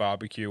like the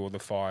barbecue or the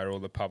fire or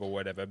the pub or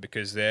whatever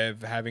because they're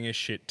having a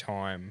shit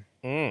time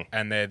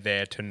and they're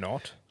there to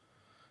not.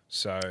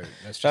 So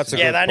that's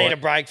they need a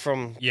break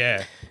from.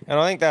 Yeah, and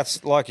I think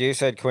that's like you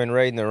said, Quinn.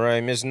 Reading the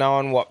room is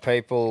knowing what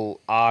people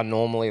are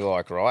normally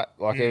like, right?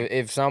 Like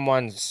if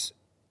someone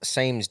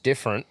seems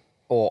different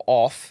or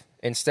off,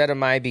 instead of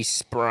maybe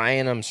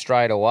spraying them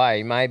straight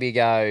away, maybe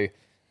go,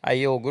 "Hey,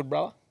 you all good,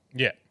 brother?"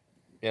 Yeah,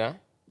 you know.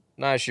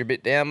 Notice you're a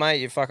bit down,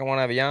 mate. You fucking want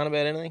to have a yarn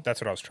about anything?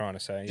 That's what I was trying to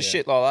say. Just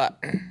shit like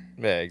that.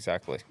 Yeah,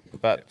 exactly.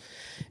 But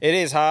it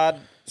is hard.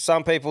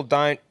 Some people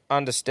don't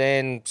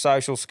understand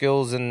social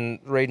skills and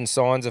reading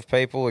signs of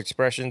people,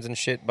 expressions and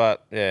shit.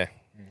 But, yeah,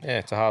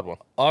 it's a hard one.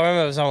 I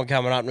remember someone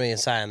coming up to me and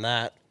saying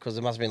that because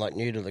it must have been, like,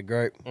 new to the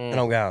group. And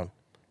I'm going,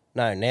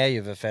 no, now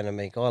you've offended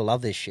me. I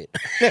love this shit.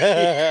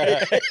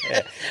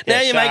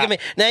 Now you're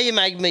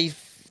making me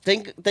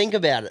think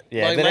about it.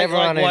 Yeah, like, but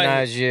everyone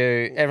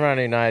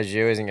who knows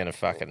you isn't going to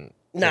fucking...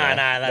 No,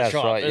 that's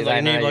right. They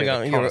like know you're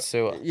going, the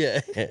connoisseur. Yeah.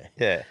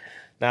 Yeah.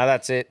 No,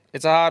 that's it.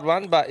 It's a hard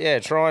one, but yeah,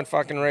 try and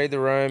fucking read the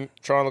room.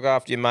 Try and look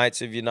after your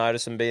mates if you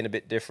notice them being a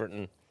bit different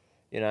and,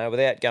 you know,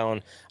 without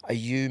going, are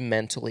you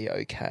mentally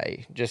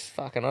okay? Just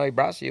fucking, oh,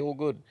 bruss, you all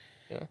good.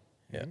 You know?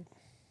 Yeah.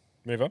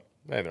 Move on.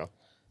 Moving on.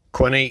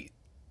 Quinny,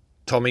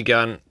 Tommy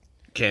Gunn,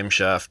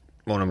 Camshaft,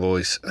 morning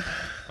boys.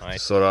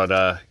 Just thought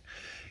I'd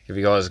give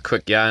you guys a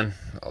quick yarn.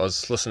 I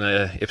was listening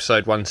to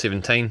episode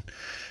 117.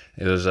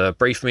 There was a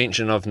brief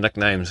mention of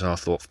nicknames, and I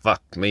thought,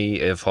 fuck me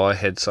if I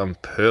had some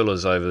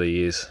pearlers over the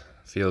years.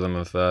 A few of them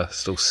have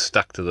still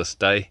stuck to this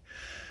day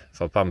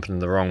if I bump into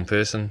the wrong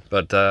person.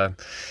 But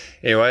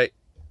anyway,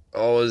 I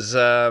was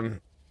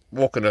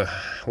walking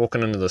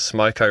into the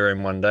smoko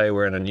room one day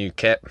wearing a new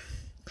cap.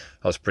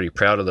 I was pretty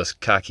proud of this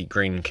khaki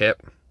green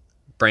cap.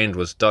 Brand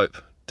was dope.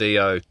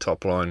 DO,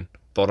 top line,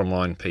 bottom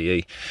line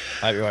PE.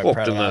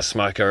 Walked in the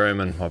smoko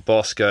room and my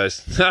boss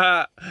goes,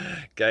 ha,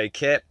 gay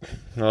cap.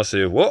 And I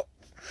said, what?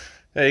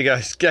 And he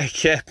goes, gay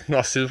cap. And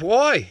I said,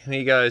 why? And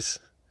he goes,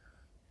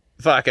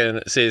 fucking,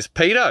 it says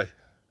pedo.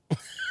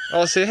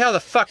 I said, how the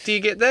fuck do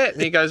you get that?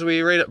 And he goes, well,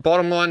 you read it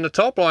bottom line to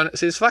top line, it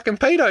says fucking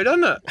pedo,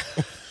 doesn't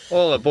it?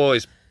 All the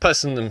boys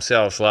pissing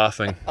themselves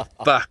laughing.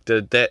 Fuck,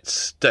 did that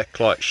stick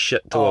like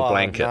shit to a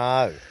blanket.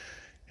 No.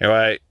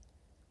 Anyway,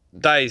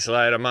 days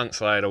later, months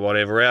later,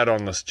 whatever, out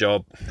on this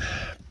job,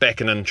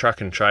 backing in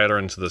truck and trailer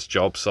into this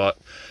job site.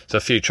 So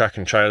a few truck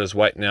and trailers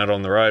waiting out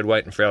on the road,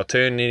 waiting for our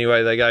turn.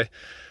 Anyway, they go,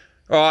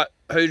 all right,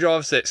 who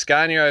drives that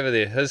Scania over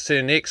there? His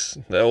turn next.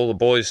 All the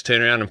boys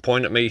turn around and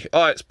point at me.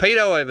 Oh, it's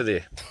Pedo over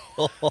there.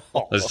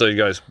 This dude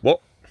goes,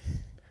 what?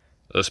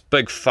 This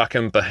big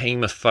fucking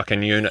behemoth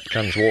fucking unit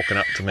comes walking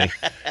up to me.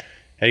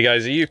 He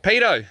goes, are you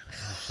Pedo?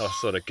 I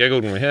sort of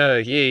giggled and went,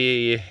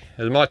 yeah. Is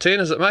it my turn,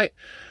 is it, mate?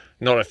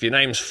 Not if your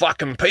name's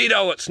fucking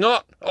Pedo, it's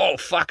not. I'll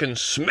fucking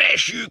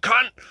smash you,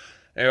 cunt.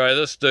 Anyway,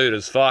 this dude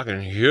is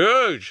fucking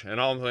huge. And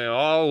I'm thinking,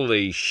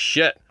 holy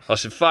shit. I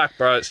said, fuck,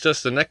 bro, it's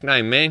just a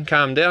nickname, man.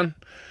 Calm down.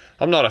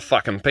 I'm not a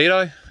fucking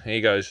pedo.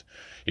 He goes,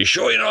 you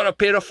sure you're not a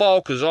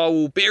pedophile? Because I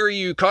will bury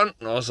you, cunt.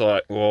 And I was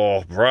like,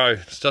 oh, bro,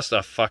 it's just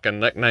a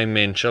fucking nickname,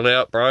 man. Chill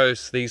out, bro.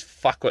 It's these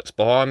fuckwits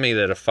behind me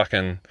that have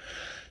fucking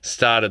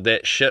started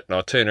that shit. And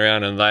I turn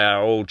around and they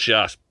are all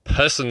just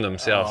pissing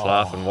themselves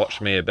laughing, watch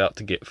me about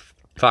to get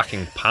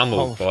fucking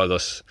pummeled by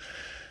this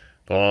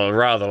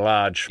rather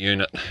large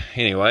unit.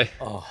 Anyway,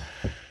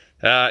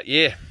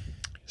 yeah,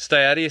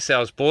 stay out of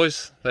yourselves,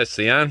 boys. That's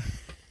the yarn.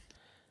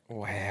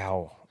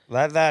 Wow.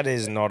 That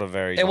is not a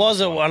very... It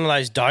wasn't one of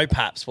those dope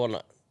apps, wasn't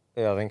it?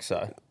 Yeah, I think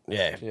so.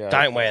 Yeah,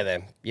 don't wear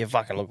them. You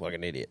fucking look like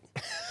an idiot.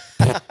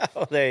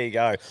 Well, there you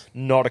go.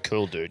 Not a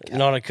cool dude.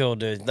 Not a cool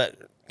dude.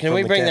 Can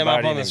we bring them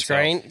up on the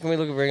screen? Can we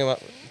bring them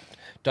up?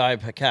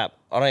 Dope cap.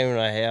 I don't even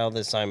know how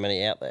there's so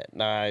many out there.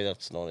 No,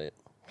 that's not it.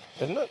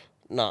 Isn't it?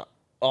 No.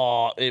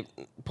 Oh,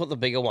 put the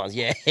bigger ones.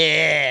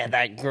 Yeah,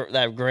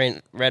 that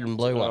green, red and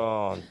blue one.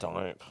 Oh,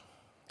 don't.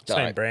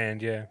 Same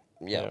brand, yeah.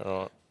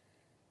 Yeah,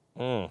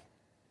 right.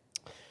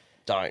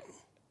 Don't.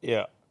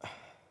 Yeah.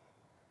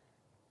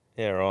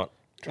 Yeah, right.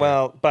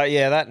 Well, but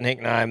yeah, that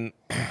nickname.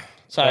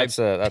 So that's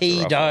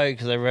Pedo,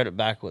 because they read it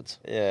backwards.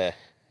 Yeah.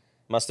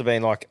 Must have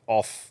been like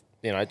off,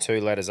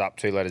 2 letters up,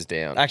 2 letters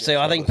down. Actually,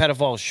 I think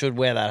pedophiles should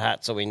wear that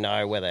hat so we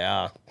know where they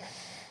are.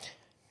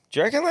 Do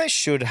you reckon they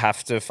should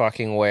have to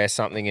fucking wear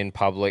something in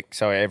public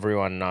so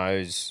everyone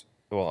knows?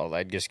 Well,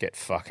 they'd just get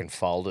fucking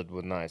folded,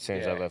 wouldn't they, as soon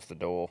as they left the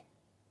door?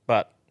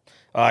 But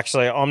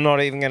actually, I'm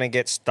not even going to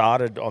get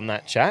started on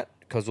that chat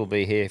because we'll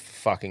be here for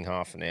fucking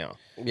half an hour.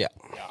 Yeah.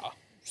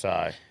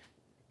 So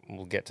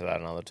we'll get to that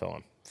another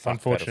time. Fuck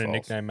Unfortunate pedophiles.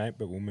 nickname, mate,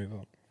 but we'll move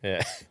on.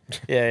 Yeah.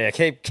 yeah.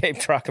 Keep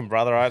trucking,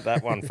 brother. I hope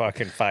that one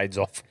fucking fades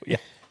off. Yeah.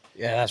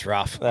 Yeah, that's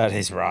rough. That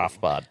is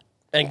rough, bud.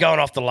 And going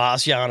off the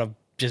last yarn of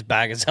just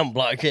bagging some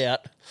bloke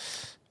out.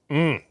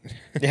 Yeah,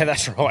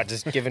 that's right.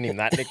 Just giving him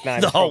that nickname.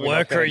 The whole Probably not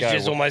work gonna crew's go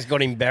just well. almost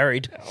got him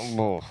buried.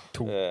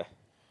 Yeah.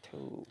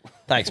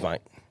 Thanks,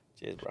 mate.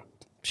 Cheers, bro.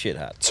 Shit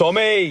hard.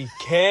 Tommy,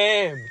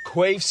 Cam,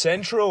 Queef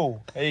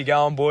Central. How you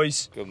going,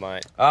 boys? Good,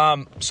 mate.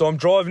 So I'm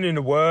driving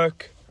into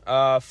work,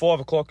 5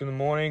 o'clock in the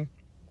morning.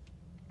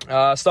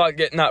 Start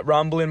getting that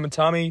rumble in my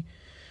tummy.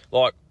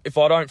 Like, if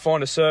I don't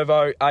find a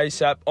servo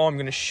ASAP, I'm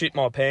going to shit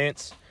my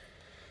pants.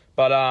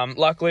 But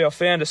luckily I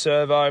found a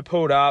servo,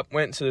 pulled up,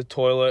 went to the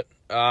toilet,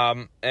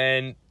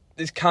 and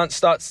this cunt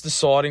starts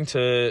deciding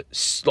to,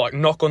 like,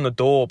 knock on the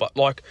door, but,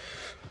 like,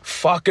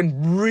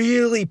 fucking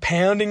really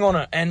pounding on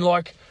it. And,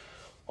 like,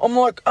 I'm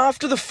like,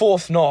 after the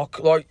fourth knock,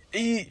 like,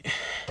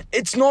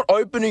 it's not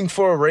opening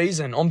for a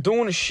reason. I'm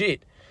doing a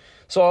shit.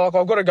 So, like,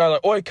 I've got to go,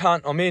 like, oi,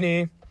 cunt, I'm in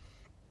here.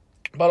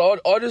 But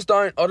I just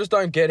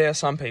don't get how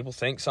some people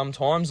think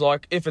sometimes.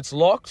 Like, if it's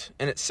locked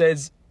and it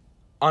says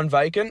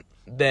unvacant,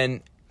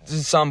 then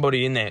there's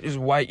somebody in there. Just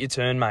wait your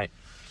turn, mate.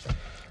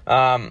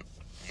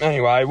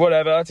 Anyway,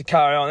 whatever. That's a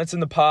carry on. It's in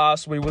the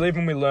past. We live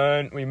and we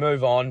learn. We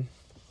move on.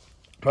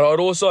 But I'd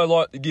also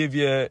like to give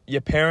your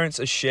parents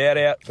a shout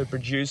out for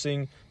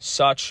producing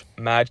such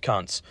mad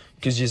cunts,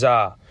 because yous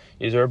are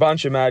a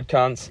bunch of mad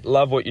cunts.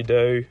 Love what you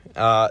do.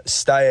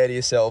 Stay out of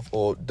yourself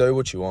or do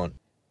what you want.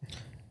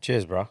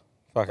 Cheers, bro.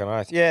 Fucking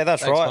oath. Yeah,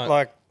 that's Thanks,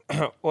 right.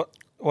 mate. Like,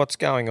 what's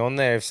going on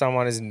there? If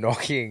someone is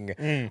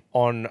knocking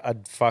on a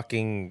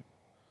fucking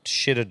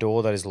shitter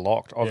door that is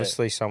locked,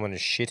 obviously someone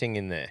is shitting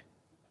in there.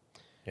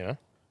 You know?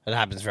 It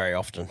happens very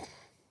often.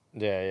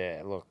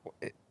 Yeah. Look,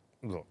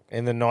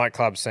 in the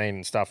nightclub scene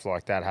and stuff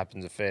like that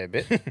happens a fair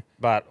bit.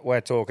 But we're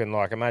talking,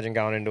 like, imagine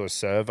going into a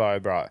servo,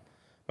 bro.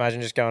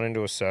 Imagine just going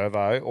into a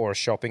servo or a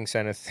shopping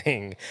centre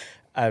thing.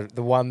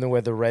 The one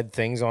where the red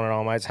thing's on it,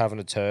 our mate's having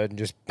a turd and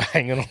just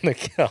banging on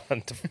the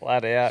gun to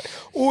flat out.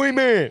 Oi,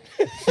 man!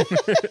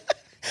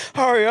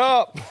 Hurry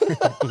up!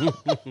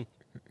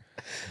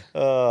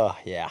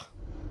 Yeah.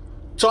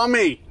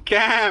 Tommy,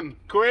 Cam,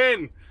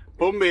 Quinn,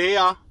 Bumba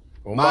here.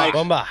 Mate,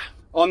 Bumba.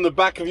 on the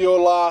back of your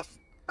last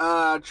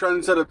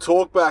Trendsetter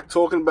Talkback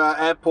talking about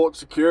airport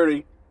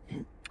security,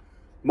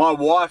 my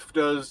wife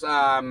does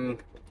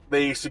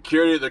the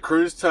security at the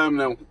cruise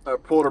terminal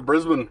at Port of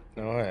Brisbane.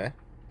 Oh, yeah.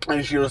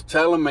 And she was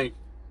telling me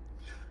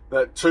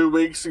that 2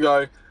 weeks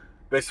ago,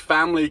 this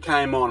family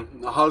came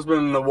on, the husband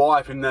and the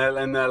wife in their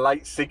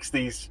late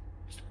 60s.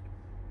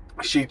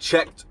 She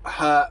checked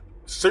her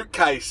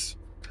suitcase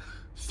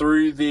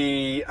through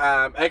the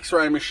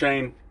x-ray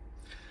machine,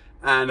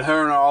 and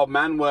her and her old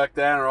man worked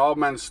there, and her old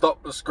man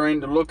stopped the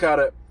screen to look at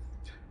it.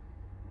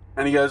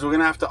 And he goes, we're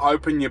going to have to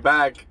open your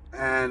bag.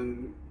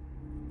 And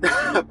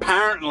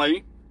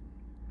apparently,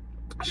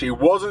 she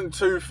wasn't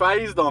too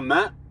phased on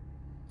that.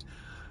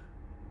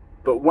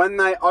 But when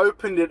they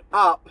opened it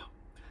up,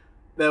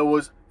 there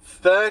was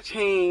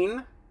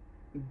 13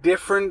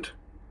 different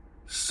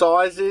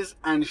sizes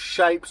and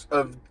shapes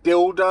of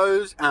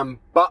dildos and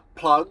butt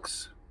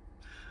plugs.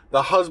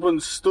 The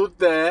husband stood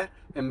there,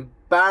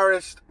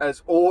 embarrassed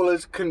as all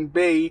as can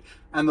be,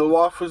 and the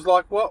wife was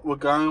like, what? We're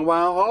going away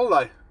on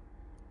holiday.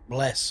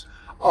 Bless.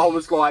 I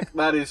was like,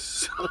 that is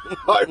so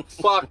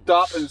fucked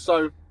up and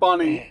so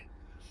funny.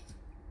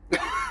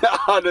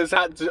 I just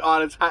had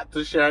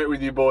to share it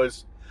with you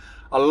boys.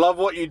 I love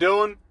what you're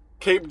doing.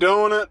 Keep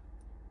doing it.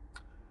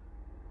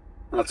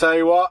 I'll tell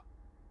you what,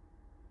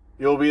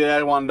 you'll be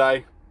there one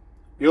day.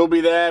 You'll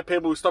be there.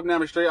 People stopping down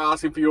the street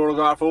asking for your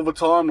autograph all the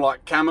time,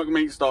 like Kamek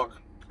Meat Stock.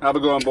 Have a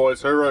good one,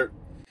 boys. Hooroo.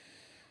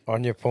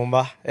 On your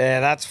Pumba. Yeah,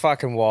 that's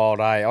fucking wild,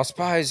 eh? I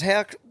suppose,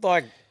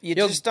 you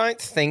just don't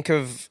think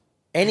of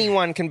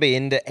anyone can be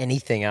into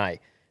anything, eh?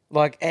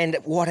 Like, and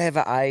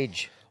whatever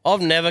age.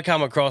 I've never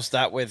come across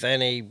that with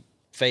any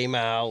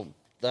female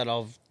that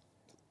I've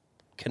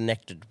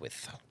connected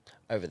with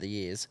over the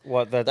years.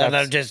 What?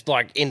 They're just,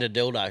 like, into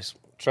dildos.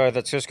 True,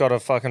 that's just got a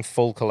fucking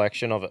full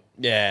collection of it.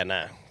 Yeah,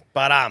 no.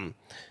 But,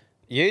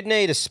 you'd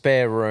need a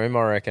spare room,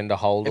 I reckon, to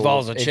hold If I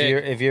was a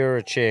chick. If you're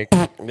a chick.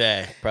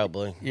 Yeah,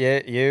 probably.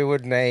 Yeah, you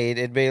would need,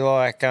 it'd be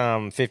like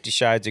 50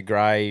 Shades of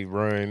Grey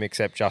room,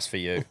 except just for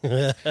you.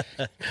 Yeah.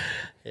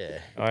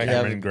 I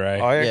Cameron Grey.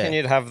 I reckon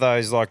you'd have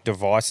those, like,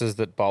 devices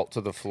that bolt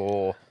to the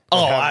floor.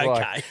 Oh, Have,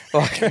 okay.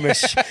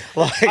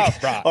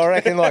 I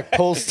reckon, like,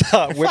 pull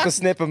start,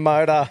 whippersnipper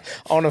motor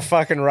on a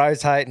fucking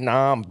rotating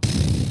arm.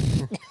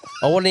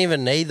 I wouldn't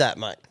even need that,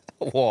 mate.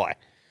 Why?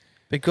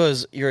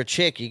 Because you're a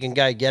chick, you can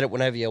go get it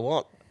whenever you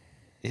want.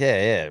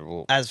 Yeah.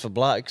 Well, as for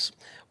blokes,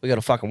 we got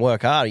to fucking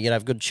work hard. You'd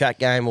have a good chat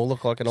game or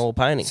look like an oil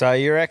painting. So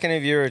you reckon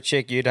if you're a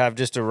chick, you'd have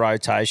just a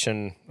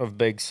rotation of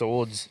big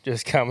swords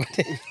just coming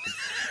in?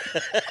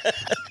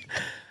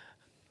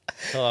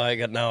 Oh, I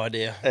got no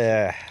idea.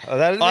 Yeah.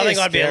 I think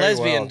I'd be a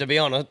lesbian, to be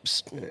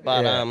honest.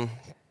 But,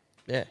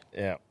 yeah.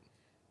 Yeah.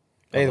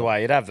 Either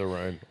way, you'd have the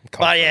room.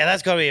 But yeah,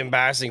 that's got to be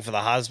embarrassing for the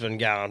husband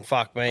going,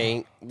 fuck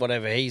me,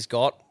 whatever he's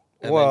got.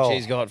 And Well- then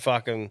she's got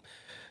fucking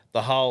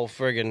the whole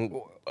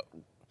friggin'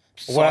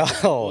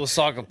 Well,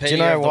 encyclopedia do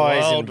you know of the why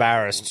he's world.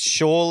 embarrassed?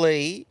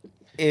 Surely,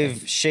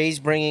 if she's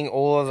bringing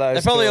all of those,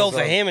 They're probably all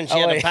tools for on- him and she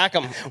had to pack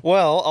 'em.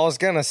 Well, I was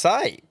gonna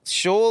say,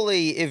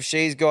 surely if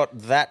she's got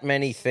that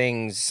many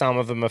things, some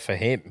of them are for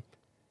him.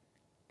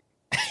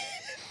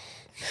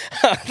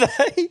 Are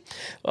they?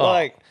 Oh.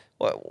 Like,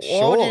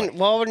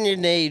 Why wouldn't you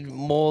need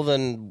more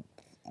than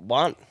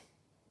one?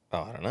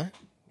 Oh, I don't know.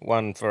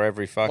 One for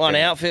every fucking... One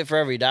outfit for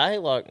every day?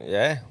 Like,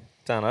 yeah,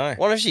 don't know.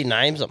 What if she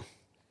names them?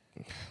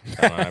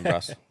 Don't know,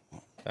 Bruss.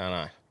 Don't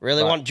know.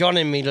 Really But- want John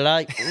in me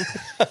today?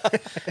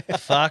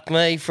 Fuck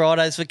me,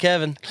 Fridays for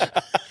Kevin.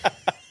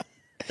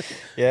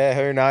 Yeah,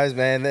 who knows,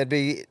 man? There'd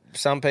be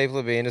some people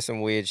would be into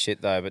some weird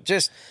shit though. But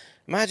just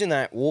imagine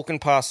that walking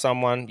past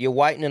someone, you're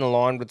waiting in a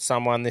line with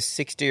someone, this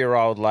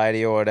 60-year-old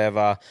lady or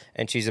whatever,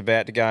 and she's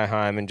about to go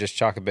home and just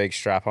chuck a big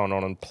strap on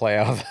and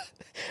plow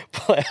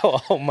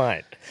old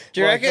mate.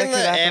 Do you Like, reckon that the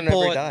could happen every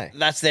airport, day.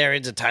 that's their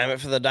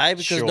entertainment for the day?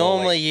 Because Surely.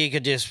 normally you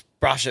could just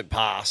brush it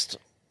past.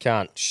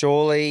 Can't.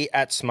 Surely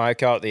at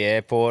Smoko at the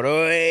airport,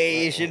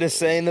 oi, you should have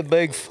seen the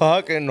big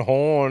fucking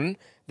horn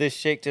this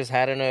chick just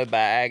had in her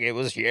bag. It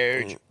was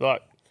huge.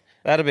 Like,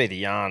 that'd be the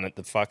yarn at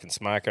the fucking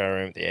Smoko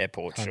room at the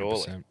airport,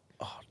 surely. 100%.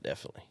 Oh,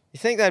 definitely. You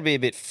think they'd be a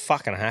bit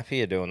fucking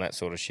happier doing that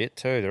sort of shit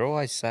too? They're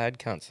always sad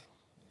cunts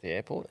at the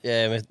airport.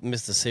 Yeah,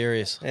 Mr.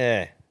 Serious.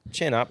 Yeah.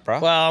 Chin up, bro.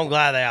 Well, I'm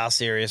glad they are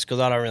serious because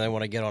I don't really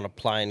want to get on a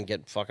plane and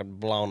get fucking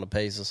blown to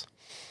pieces.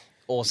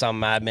 Or some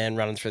madman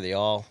running through the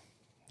aisle.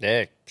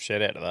 Yeah,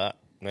 shout out to that.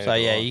 So,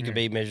 yeah, you could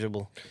be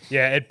miserable.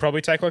 Yeah, it'd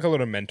probably take like a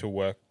lot of mental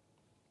work,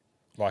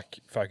 like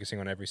focusing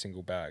on every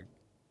single bag.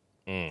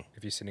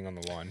 If you're sitting on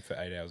the line for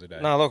 8 hours a day.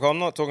 No, look, I'm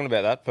not talking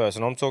about that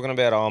person. I'm talking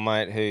about our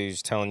mate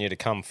who's telling you to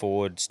come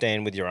forward,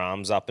 stand with your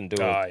arms up and do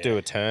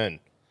a turn.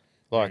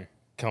 Like,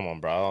 come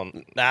on, bro.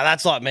 Nah,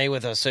 that's like me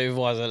with a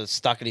supervisor that's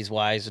stuck in his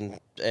ways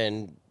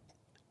and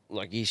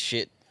like he's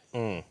shit.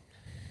 Well,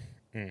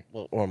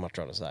 what am I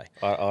trying to say?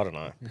 I don't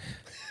know.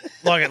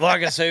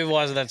 like a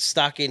supervisor that's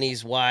stuck in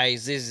his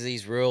ways. This is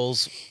his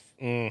rules.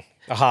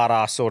 A hard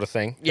ass sort of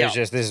thing. Yeah. It's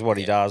just this is what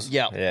he does.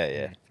 Yeah.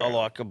 Yeah. I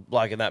like a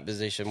bloke in that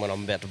position when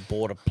I'm about to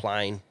board a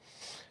plane,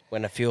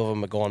 when a few of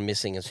them are gone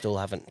missing and still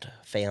haven't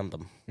found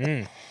them.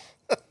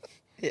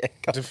 Yeah,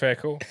 That's a fair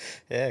call.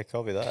 Yeah,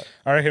 copy that.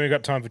 I reckon we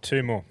got time for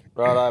two more.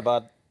 Righto,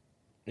 bud.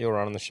 You're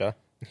running the show.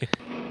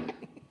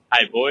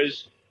 Hey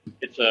boys,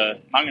 it's a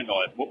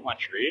Mungandai book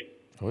muncher here.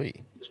 Oi.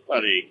 Just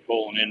bloody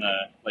calling in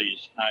to let you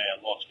know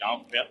how life's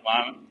going for me at the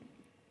moment.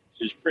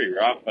 It's pretty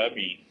rough. I had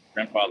my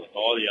grandfather died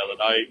the other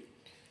day.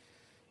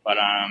 But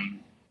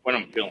when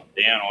I'm feeling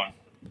down, I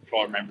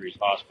try to remember his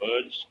last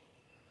words.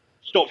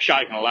 Stop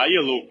shaking a ladder, you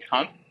little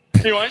cunt.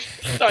 Anyways,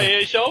 stay here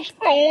yourselves.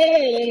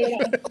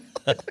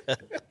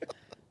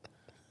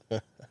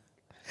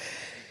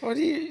 What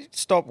do you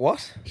stop?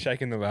 What?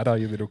 Shaking the ladder,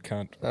 you little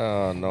cunt.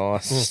 Oh,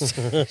 nice.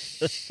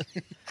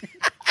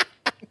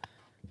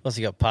 What's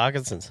he got?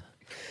 Parkinson's.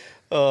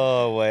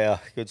 Oh,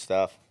 wow. Good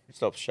stuff.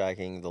 Stop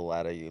shaking the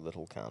ladder, you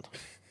little cunt.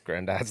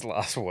 Granddad's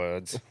last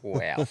words.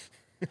 Wow.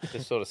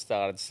 Just sort of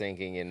started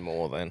sinking in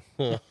more then.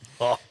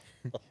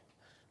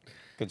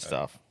 Good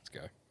stuff. Let's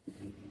go.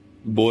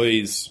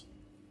 Boys,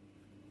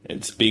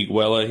 it's Big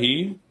Weller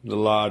here, the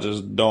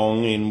largest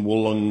dong in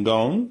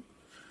Wollongong.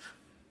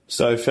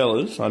 So,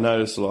 fellas, I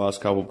noticed the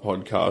last couple of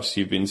podcasts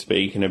you've been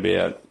speaking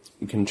about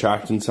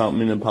contracting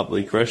something in a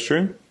public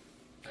restroom.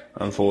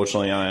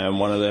 Unfortunately, I am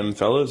one of them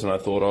fellas, and I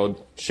thought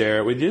I'd share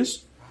it with you.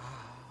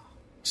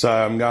 So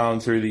I'm going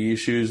through the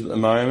issues at the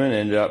moment,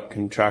 ended up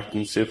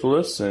contracting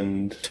syphilis,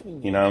 and,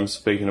 I'm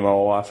speaking to my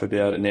wife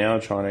about it now,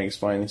 trying to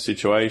explain the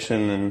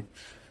situation, and,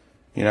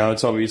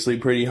 it's obviously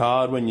pretty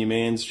hard when your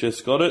man's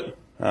just got it.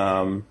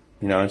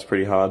 It's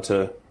pretty hard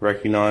to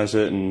recognise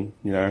it and,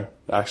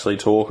 actually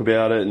talk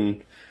about it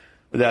and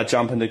without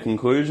jumping to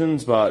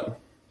conclusions, but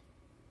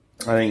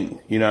I think,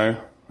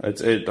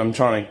 I'm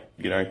trying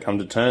to, come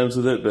to terms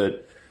with it,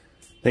 but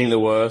I think the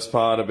worst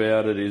part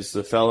about it is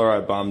the fella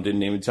I bummed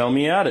didn't even tell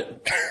me out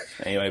it.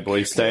 Anyway,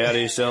 boys, stay out of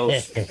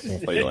yourselves,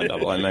 or you'll end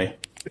up like me.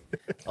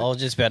 I was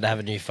just about to have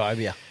a new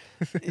phobia.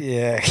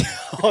 Yeah.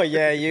 Oh,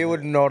 yeah, you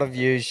would not have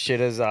used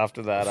shitters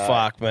after that.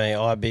 Fuck me.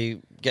 I'd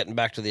be getting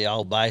back to the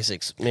old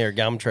basics near a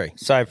gum tree.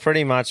 So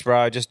pretty much,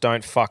 bro, just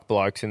don't fuck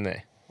blokes in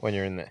there when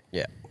you're in there.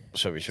 Yeah.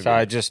 So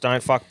just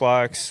don't fuck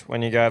blokes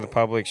when you go to the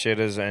public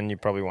shitters, and you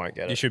probably won't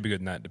get it. You should be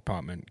good in that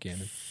department,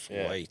 Gannon.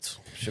 Sweet.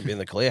 Should be in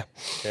the clear.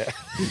 Yeah.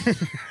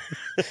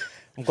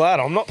 I'm glad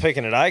I'm not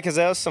picking it, because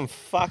there was some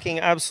fucking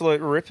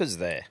absolute rippers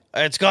there.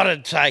 It's got to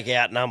take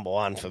out number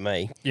one for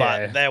me.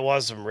 Yeah. But there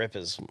was some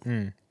rippers.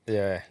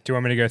 Yeah. Do you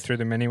want me to go through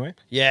them anyway?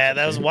 Yeah,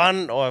 there was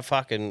one I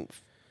fucking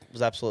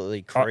was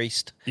absolutely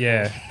creased.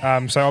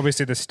 Yeah. So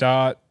obviously the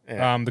start,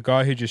 the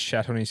guy who just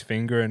shat on his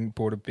finger and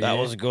bought a beer. That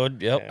was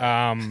good, yep.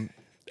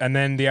 And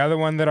then the other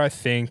one that I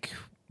think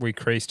we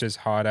creased as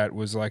hard at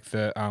was like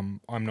the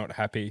I'm not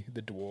happy,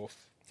 the dwarf.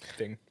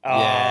 thing. Oh,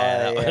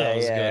 that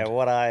was yeah. good.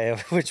 What are you?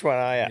 Which one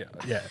are you?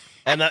 Yeah.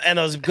 And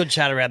there was a good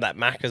chat around that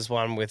Macca's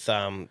one with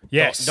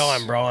Yes. Di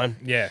and Brian.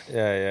 Yeah.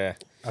 Yeah.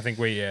 I think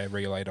we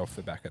relayed off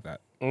the back of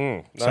that.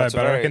 That's but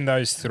I very- reckon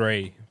those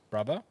three,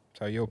 brother.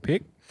 So your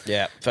pick.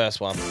 Yeah,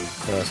 first one.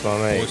 First one,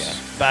 there you go.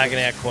 Bagging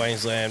out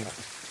Queensland.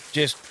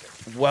 Just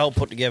well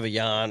put together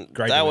yarn.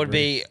 Great that would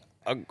delivery.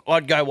 be,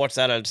 I'd go watch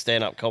that at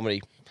stand-up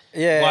comedy.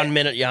 Yeah. 1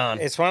 minute yarn.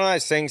 It's one of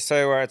those things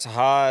too where it's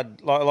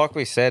hard, like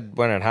we said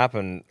when it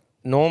happened.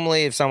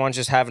 Normally, if someone's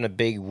just having a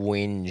big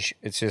whinge,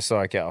 it's just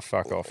like, oh,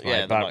 fuck off, mate.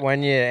 Yeah, But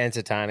when you're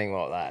entertaining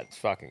like that, it's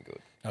fucking good.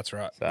 That's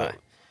right. So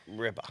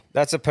Ripper.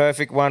 that's a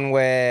perfect one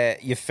where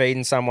you're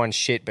feeding someone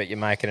shit, but you're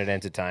making it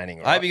entertaining.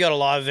 Right? I hope you got a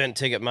live event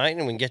ticket, mate,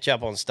 and we can get you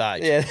up on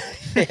stage.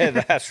 Yeah,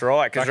 that's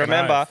right. Because Fucking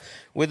remember, oath.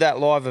 with that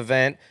live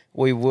event,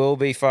 we will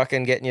be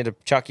fucking getting you to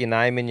chuck your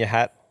name in the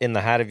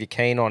hat if you're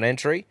keen on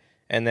entry,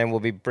 and then we'll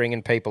be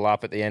bringing people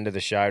up at the end of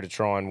the show to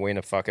try and win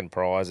a fucking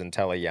prize and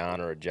tell a yarn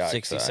or a joke.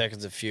 60 so.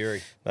 seconds of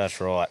fury. That's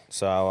right.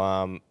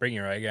 So bring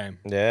your A game.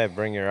 Yeah,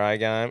 bring your A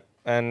game.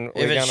 And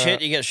If it's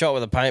shit, you get shot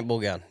with a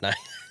paintball gun. No.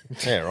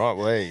 Yeah, right.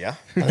 Well, there you go.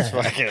 That's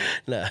fucking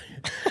no.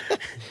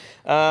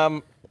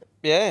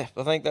 Yeah,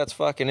 I think that's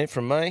fucking it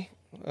from me.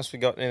 Unless we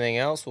got anything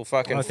else, we'll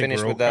fucking I think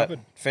finish we're with all that.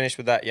 covered. Finish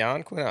with that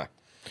yarn, Quino.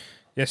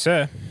 Yes,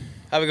 sir.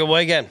 Have a good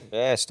weekend.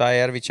 Yeah,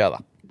 stay out of each other.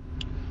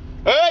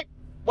 Hey,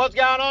 what's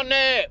going on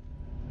there?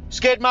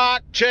 Skid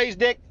mark, cheese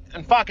dick,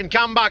 and fucking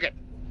cum bucket.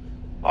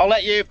 I'll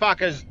let you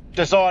fuckers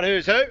decide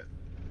who's who.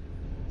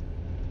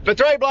 For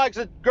three blokes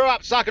that grew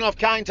up sucking off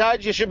cane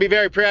toads, you should be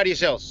very proud of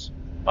yourselves.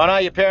 I know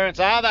your parents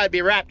are, they'd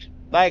be wrapped.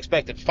 They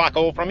expected fuck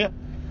all from you.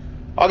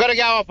 I gotta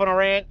go off on a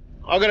rant.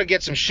 I gotta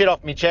get some shit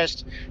off my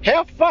chest.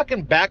 How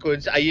fucking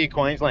backwards are you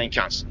Queensland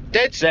cunts?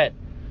 Dead set.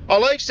 I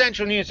leave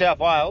central New South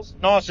Wales,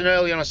 nice and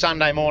early on a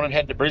Sunday morning,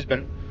 head to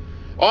Brisbane.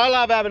 I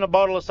love having a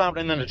bottle of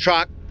something in the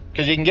truck,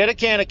 because you can get a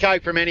can of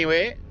Coke from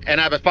anywhere and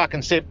have a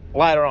fucking sip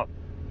later on.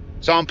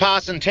 So I'm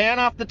passing town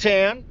after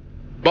town,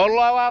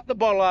 bottle-o after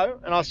bottle-o,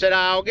 and I said,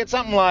 I'll get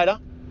something later.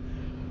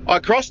 I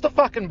crossed the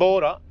fucking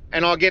border,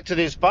 and I get to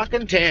this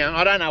fucking town.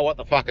 I don't know what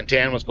the fucking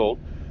town was called.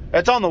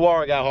 It's on the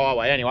Warrego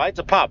Highway anyway. It's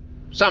a pub.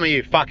 Some of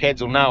you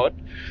fuckheads will know it.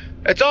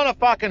 It's on a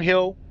fucking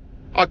hill.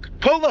 I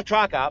pull the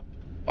truck up.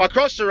 I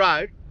cross the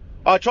road.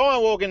 I try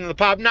and walk into the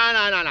pub.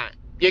 No.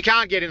 You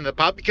can't get into the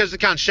pub because the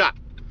cunt's shut.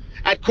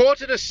 At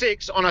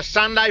 5:45 on a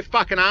Sunday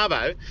fucking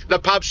arvo, the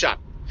pub's shut.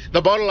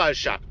 The bottle-o's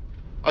shut.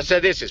 I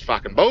said, this is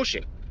fucking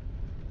bullshit.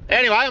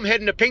 Anyway, I'm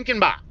heading to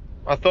Pinkenbar.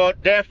 I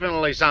thought,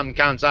 definitely some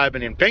cunts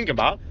open in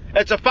Pinkenbar.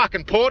 It's a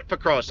fucking port, for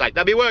Christ's sake.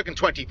 They'll be working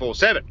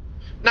 24/7.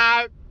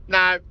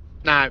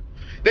 No.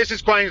 This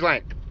is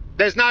Queensland.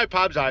 There's no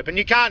pubs open.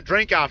 You can't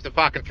drink after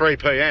fucking 3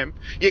 p.m.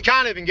 You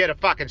can't even get a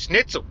fucking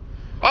schnitzel.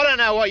 I don't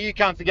know what you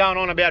cunts are going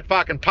on about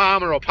fucking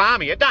Palmer or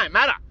Palmy. It don't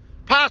matter.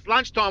 Past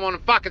lunchtime on a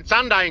fucking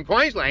Sunday in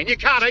Queensland, you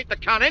can't eat the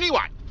cunt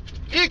anyway.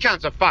 You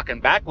cunts are fucking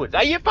backwards.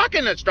 Are you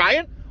fucking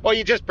Australian or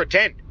you just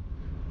pretend?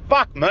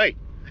 Fuck me.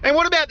 And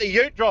what about the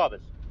ute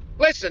drivers?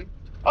 Listen,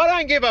 I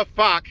don't give a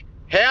fuck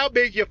how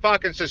big your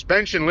fucking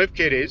suspension lift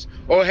kit is,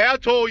 or how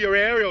tall your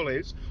aerial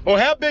is, or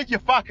how big your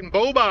fucking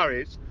bull bar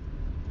is.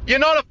 You're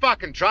not a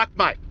fucking truck,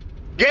 mate.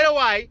 Get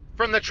away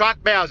from the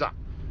truck, Bowser.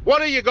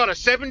 What have you got, a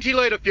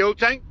 70-litre fuel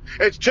tank?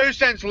 It's 2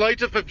 cents a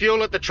litre for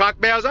fuel at the truck,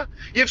 Bowser.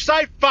 You've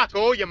saved fuck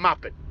all, you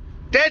muppet.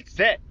 Dead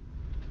set.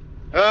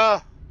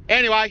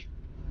 Anyway,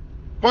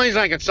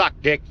 Queensland can suck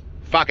dick.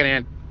 Fucking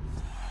end.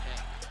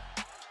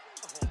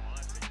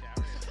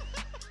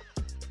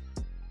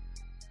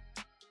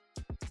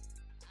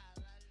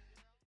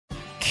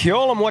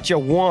 Call them what you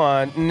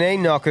want, knee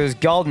knockers,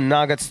 golden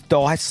nuggets,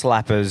 thigh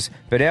slappers,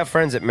 but our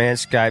friends at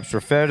Manscaped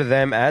refer to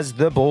them as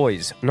the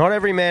boys. Not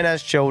every man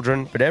has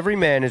children, but every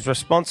man is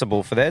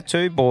responsible for their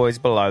 2 boys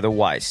below the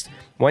waist.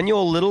 When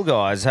your little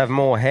guys have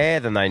more hair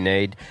than they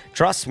need,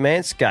 trust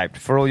Manscaped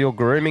for all your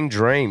grooming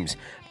dreams.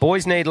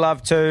 Boys need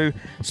love too,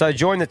 so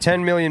join the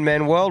 10 million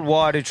men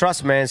worldwide who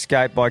trust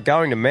Manscaped by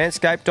going to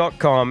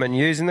manscaped.com and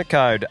using the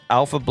code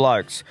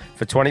ALPHABLOKES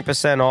for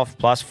 20% off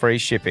plus free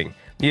shipping.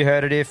 You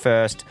heard it here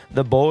first.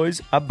 The boys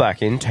are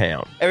back in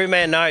town. Every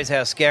man knows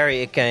how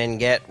scary it can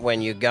get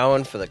when you're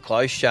going for the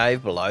close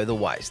shave below the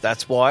waist.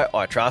 That's why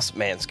I trust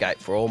Manscaped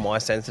for all my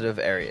sensitive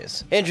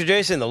areas.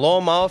 Introducing the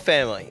Lawnmower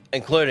family,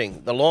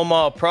 including the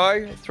Lawnmower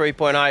Pro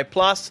 3.0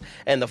 Plus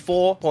and the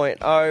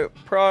 4.0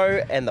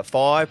 Pro and the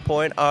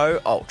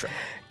 5.0 Ultra.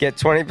 Get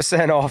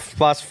 20% off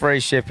plus free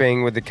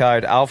shipping with the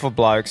code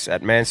ALPHABLOKES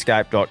at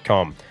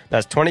manscaped.com.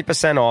 That's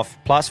 20% off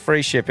plus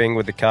free shipping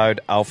with the code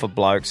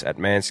ALPHABLOKES at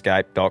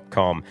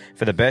manscaped.com.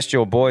 For the best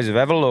your boys have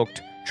ever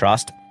looked,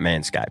 trust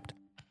Manscaped.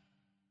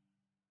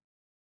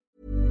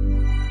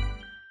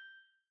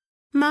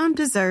 Mom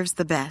deserves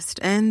the best,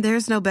 and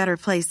there's no better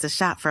place to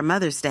shop for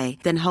Mother's Day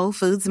than Whole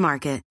Foods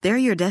Market. They're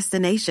your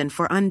destination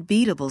for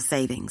unbeatable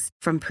savings,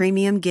 from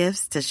premium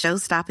gifts to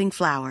show-stopping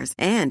flowers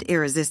and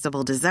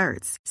irresistible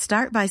desserts.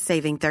 Start by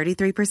saving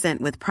 33%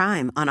 with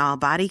Prime on all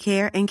body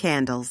care and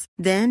candles.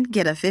 Then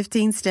get a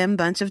 15-stem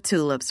bunch of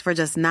tulips for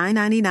just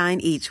 $9.99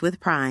 each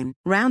with Prime.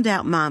 Round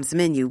out Mom's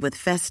menu with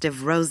festive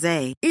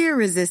rosé,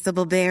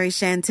 irresistible berry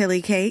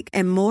chantilly cake,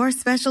 and more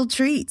special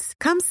treats.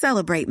 Come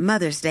celebrate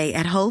Mother's Day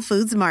at Whole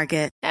Foods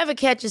Market. Ever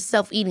catch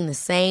yourself eating the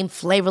same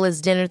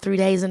flavorless dinner 3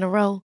 days in a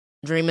row?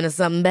 Dreaming of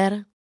something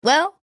better?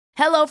 Well,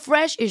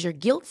 HelloFresh is your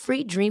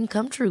guilt-free dream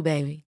come true,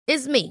 baby.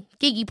 It's me,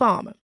 Keke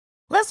Palmer.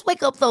 Let's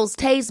wake up those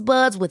taste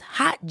buds with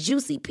hot,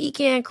 juicy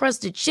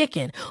pecan-crusted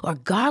chicken or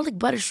garlic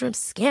butter shrimp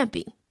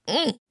scampi.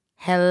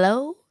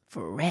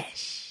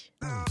 HelloFresh.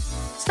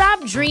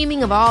 Stop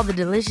dreaming of all the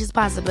delicious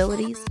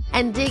possibilities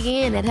and dig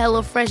in at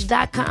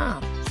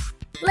HelloFresh.com.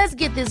 Let's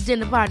get this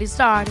dinner party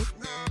started.